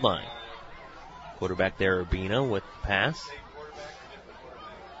 20-yard line. Quarterback there, Urbina, with the pass.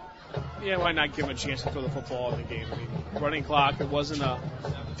 Yeah, why not give him a chance to throw the football in the game? I mean, running clock, it wasn't a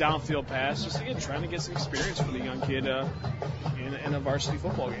downfield pass. Just, again, trying to get some experience for the young kid in a varsity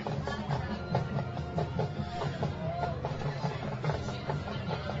football game.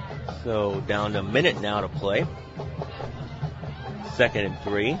 So down to a minute now to play. 2nd and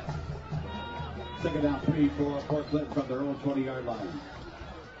 3. Second down 3 for Port-Clinton from their own 20-yard line.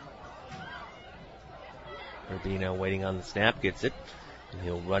 Urbina waiting on the snap, gets it. And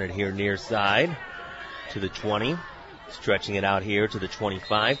he'll run it here near side to the 20. Stretching it out here to the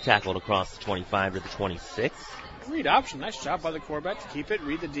 25. Tackled across the 25 to the 26. Read option. Nice job by the quarterback to keep it,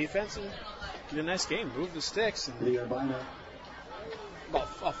 read the defense, and get a nice game. Move the sticks. And about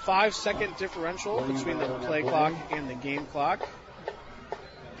a 5-second differential between the play clock and the game clock.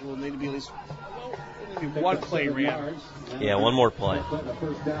 It will need to be at least one play ran. Yeah, one more play.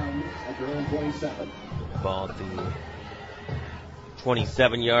 Ball at the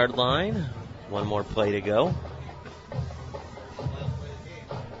 27-yard line. One more play to go.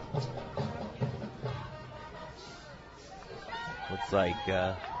 Looks like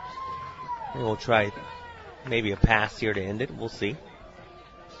we'll try maybe a pass here to end it. We'll see.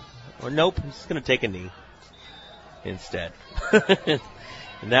 Or nope, I'm just going to take a knee instead.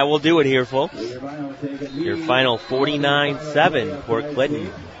 And that will do it here, folks. Your final 49-7,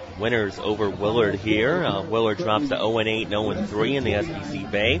 Port-Clinton winners over Willard here. Willard drops to 0-8, 0-3 in the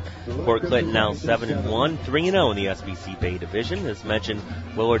SBC Bay. Port Clinton now 7-1, 3-0 in the SBC Bay division. As mentioned,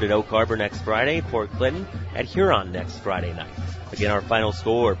 Willard at Oak Harbor next Friday, Port Clinton at Huron next Friday night. Again, our final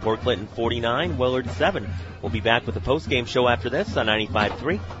score, Port Clinton 49, Willard 7. We'll be back with the post-game show after this on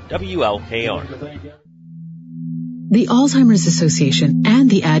 95.3 WLKR. The Alzheimer's Association and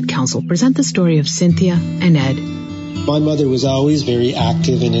the Ad Council present the story of Cynthia and Ed. My mother was always very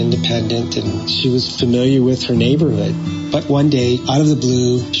active and independent, and she was familiar with her neighborhood. But one day, out of the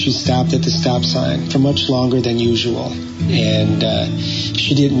blue, she stopped at the stop sign for much longer than usual. And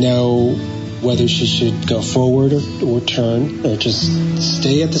she didn't know whether she should go forward or turn or just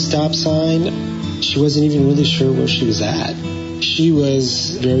stay at the stop sign. She wasn't even really sure where she was at. She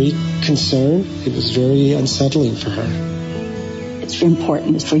was very concerned. It was very unsettling for her. It's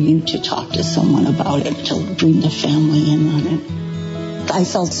important for you to talk to someone about it, to bring the family in on it. I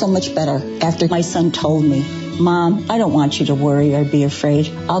felt so much better after my son told me, Mom, I don't want you to worry or be afraid.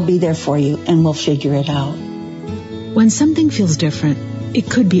 I'll be there for you and we'll figure it out. When something feels different, it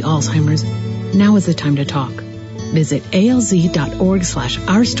could be Alzheimer's. Now is the time to talk. Visit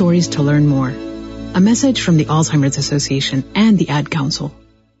alz.org/ourstories to learn more. A message from the Alzheimer's Association and the Ad Council.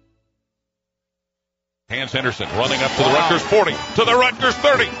 Hans Henderson running up to the Rutgers 40, to the Rutgers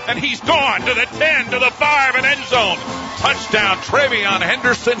 30, and he's gone to the 10, to the 5, and end zone. Touchdown, Travion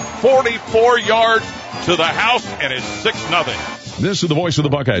Henderson, 44 yards to the house, and it's 6-0. This is the voice of the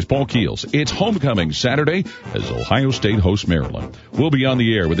Buckeyes, Paul Keels. It's homecoming Saturday as Ohio State hosts Maryland. We'll be on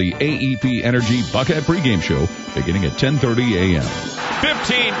the air with the AEP Energy Buckeye pregame show beginning at 10:30 a.m.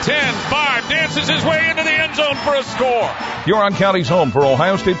 15-10, 5 dances his way into the end zone for a score. Huron County's home for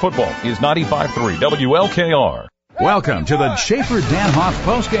Ohio State football is 95.3 WLKR. Welcome to the Schaefer Danhoff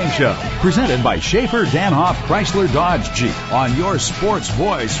postgame show, presented by Schaefer Danhoff Chrysler Dodge Jeep on your sports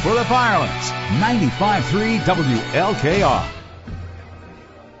voice for the Firelands, 95.3 WLKR.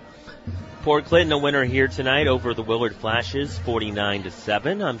 Port Clinton a winner here tonight over the Willard Flashes,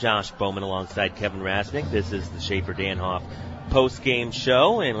 49-7. I'm Josh Bowman alongside Kevin Rasnick. This is the Schaefer Danhoff post-game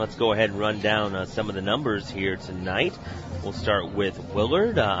show, and let's go ahead and run down some of the numbers here tonight. We'll start with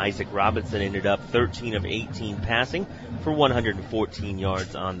Willard. Isaac Robinson ended up 13 of 18 passing for 114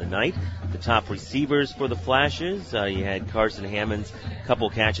 yards on the night. The top receivers for the Flashes, you had Carson Hammonds, couple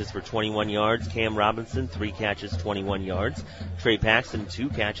catches for 21 yards. Cam Robinson, 3 catches, 21 yards. Trey Paxton, 2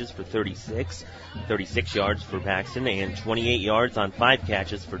 catches for 36 yards for Paxton, and 28 yards on 5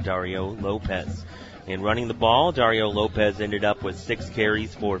 catches for Dario Lopez. And running the ball, Dario Lopez ended up with 6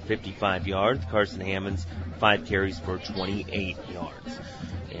 carries for 55 yards. Carson Hammonds, 5 carries for 28 yards.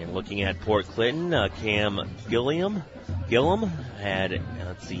 And looking at Port Clinton, Cam Gillum had,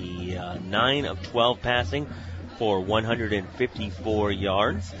 9 of 12 passing for 154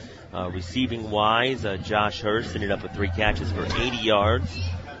 yards. Receiving-wise, Josh Hurst ended up with 3 catches for 80 yards.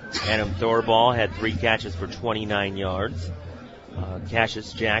 Adam Thorball had 3 catches for 29 yards.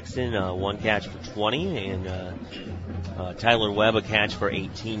 Cassius Jackson, 1 catch for 20, and Tyler Webb, a catch for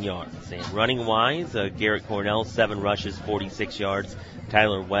 18 yards. And running-wise, Garrett Cornell, 7 rushes, 46 yards.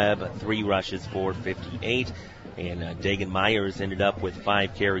 Tyler Webb, 3 rushes for 58. And Dagan Myers ended up with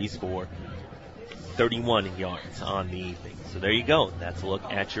 5 carries for 31 yards on the evening. So there you go. That's a look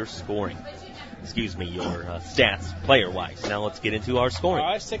at your scoring. Your stats player-wise. Now let's get into our scoring.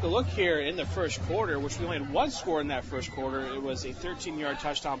 Let's take a look here in the first quarter, which we only had one score in that first quarter. It was a 13-yard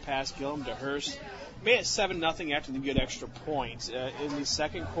touchdown pass, Gillum to Hurst. Made it 7-0 after the good extra point. In the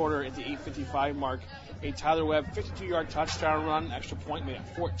second quarter, at the 8:55 mark, a Tyler Webb 52-yard touchdown run, extra point, made it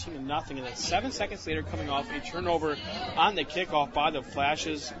 14-0. And then 7 seconds later, coming off a turnover on the kickoff by the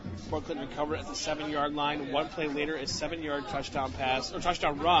Flashes, Port Clinton recovered at the 7-yard line. 1 play later, a 7-yard touchdown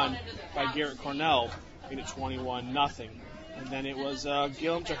run by Garrett Cornell, made it 21-0. And then it was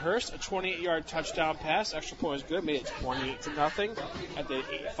Gillum to Hurst, a 28-yard touchdown pass. Extra point was good, made it 28-0 at the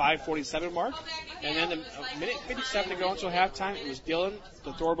 5:47 mark. And then a minute 57 to go until halftime. It was Gillum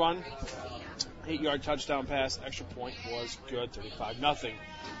to Thorbon, 8-yard touchdown pass. Extra point was good, 35-0.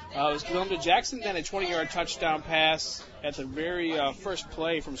 It was Gillum to Jackson, then a 20-yard touchdown pass at the very first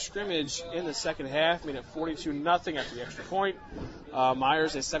play from scrimmage in the second half, made it 42-0 after the extra point.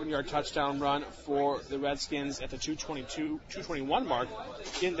 Myers, a 7-yard touchdown run for the Redskins at the 2:21 mark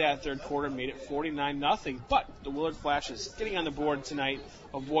in that third quarter, made it 49-0. But the Willard Flashes getting on the board tonight,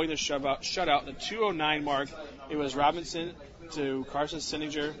 avoiding the shutout, the 2:09 mark. It was Robinson to Carson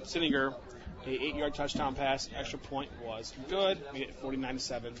Sinninger, a 8-yard touchdown pass. Extra point was good. Made it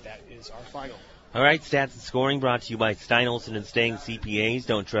 49-7. That is our final. All right, stats and scoring brought to you by Stein, Olson & Stang CPAs.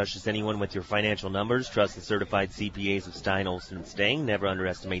 Don't trust just anyone with your financial numbers. Trust the certified CPAs of Stein, Olson & Stang. Never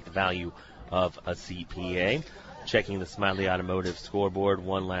underestimate the value of a CPA. Checking the Smiley Automotive scoreboard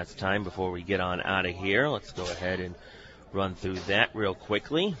one last time before we get on out of here. Let's go ahead and run through that real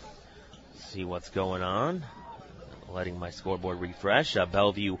quickly. See what's going on. Letting my scoreboard refresh.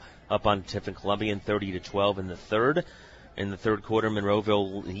 Bellevue up on Tiffin Columbian 30-12 in the third. In the third quarter,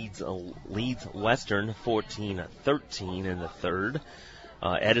 Monroeville leads Western 14-13 in the third.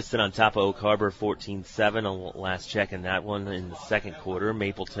 Edison on top of Oak Harbor 14-7. Last check in that one in the second quarter.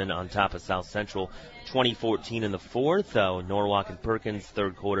 Mapleton on top of South Central 20-14 in the fourth. Norwalk and Perkins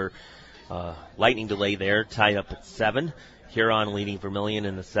third quarter. Lightning delay there, tied up at 7. Huron leading Vermilion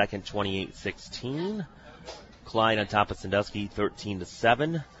in the second 28-16. Clyde on top of Sandusky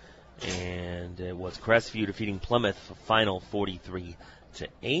 13-7. And it was Crestview defeating Plymouth final 43-8.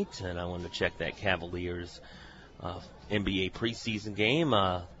 And I wanted to check that Cavaliers NBA preseason game.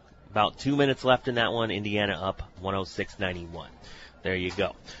 About 2 minutes left in that one. Indiana up 106-91. There you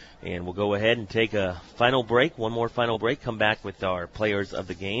go. And we'll go ahead and take a final break. One more final break. Come back with our players of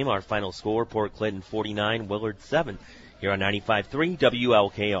the game. Our final score, Port-Clinton 49, Willard 7. Here on 95.3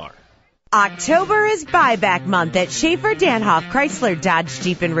 WLKR. October is buyback month at Schaefer Danhoff Chrysler Dodge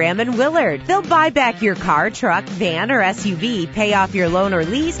Jeep and Ram in Willard. They'll buy back your car, truck, van, or SUV, pay off your loan or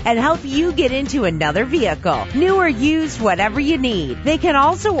lease, and help you get into another vehicle. New or used, whatever you need. They can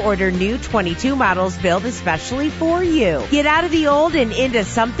also order new 22 models built especially for you. Get out of the old and into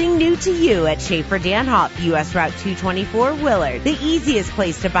something new to you at Schaefer Danhoff, U.S. Route 224 Willard. The easiest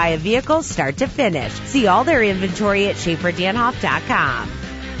place to buy a vehicle start to finish. See all their inventory at SchaeferDanhoff.com.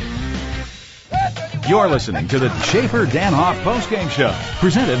 You're listening to the Schaefer Danhoff Postgame Show,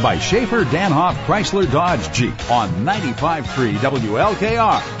 presented by Schaefer Danhoff Chrysler Dodge Jeep on 95.3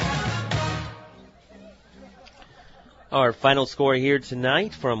 WLKR. Our final score here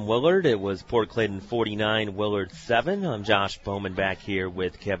tonight from Willard, it was Port-Clinton 49, Willard 7. I'm Josh Bowman back here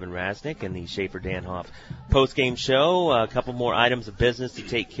with Kevin Rasnick in the Schaefer Danhoff Postgame Show. A couple more items of business to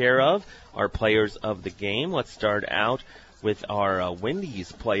take care of. Our players of the game. Let's start out with our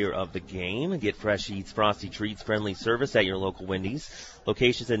Wendy's player of the game. Get fresh eats, frosty treats, friendly service at your local Wendy's.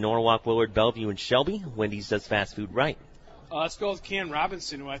 Locations in Norwalk, Willard, Bellevue, and Shelby. Wendy's does fast food right. Let's go with Ken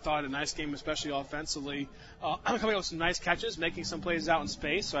Robinson, who I thought had a nice game, especially offensively. Coming up with some nice catches, making some plays out in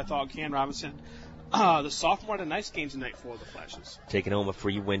space. So I thought Ken Robinson, the sophomore, had a nice game tonight for the Flashes. Taking home a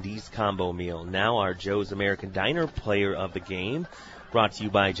free Wendy's combo meal. Now our Joe's American Diner player of the game. Brought to you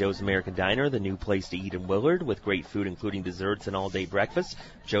by Joe's American Diner, the new place to eat in Willard, with great food including desserts and all-day breakfast.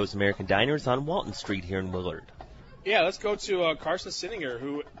 Joe's American Diner is on Walton Street here in Willard. Yeah, let's go to Carson Sinninger,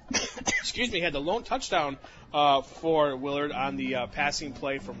 who, had the lone touchdown for Willard on the passing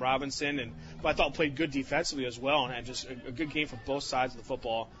play from Robinson, but I thought played good defensively as well, and had just a good game for both sides of the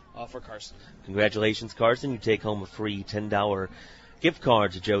football for Carson. Congratulations, Carson. You take home a free $10 gift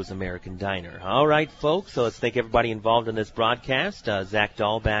card to Joe's American Diner. All right, folks, so let's thank everybody involved in this broadcast. Zach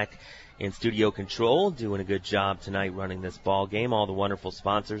Dahl back in studio control, doing a good job tonight running this ball game. All the wonderful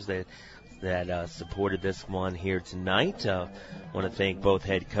sponsors that supported this one here tonight. Want to thank both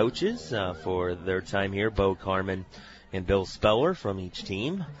head coaches for their time here, Bo Carmen and Bill Speller from each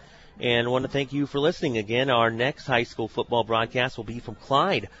team. And want to thank you for listening. Again, our next high school football broadcast will be from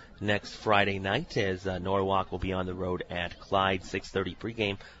Clyde next Friday night, as Norwalk will be on the road at Clyde, 6:30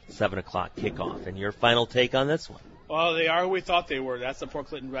 pregame, 7 o'clock kickoff. And your final take on this one? Well, they are who we thought they were. That's the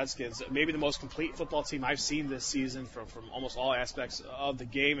Port-Clinton Redskins. Maybe the most complete football team I've seen this season from almost all aspects of the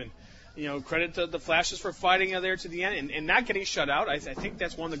game. And, credit to the Flashes for fighting there to the end and not getting shut out. I think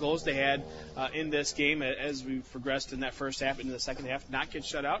that's one of the goals they had in this game as we progressed in that first half into the second half, not get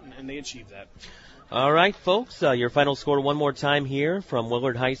shut out, and they achieved that. All right, folks, your final score one more time here from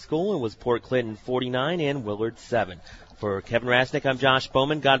Willard High School. It was Port-Clinton 49 and Willard 7. For Kevin Rasnick, I'm Josh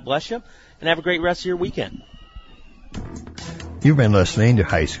Bowman. God bless you, and have a great rest of your weekend. You've been listening to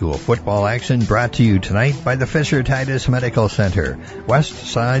high school football action brought to you tonight by the Fisher Titus Medical Center, West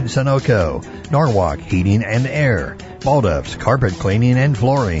Side Sunoco, Norwalk Heating and Air, Balduff's Carpet Cleaning and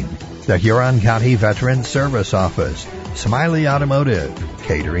Flooring, the Huron County Veterans Service Office, Smiley Automotive,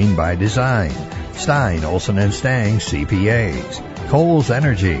 Catering by Design, Stein, Olson & Stang CPAs, Coles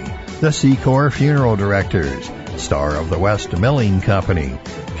Energy, the Secor Funeral Directors, Star of the West Milling Company,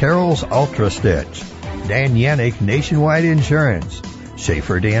 Carroll's Ultra Stitch, Dan Yannick Nationwide Insurance,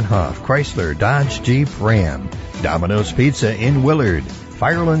 Schaefer Danhoff Chrysler Dodge Jeep Ram, Domino's Pizza in Willard,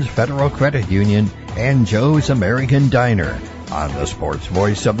 Firelands Federal Credit Union, and Joe's American Diner. On the sports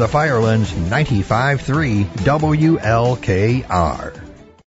voice of the Firelands, 95.3 WLKR.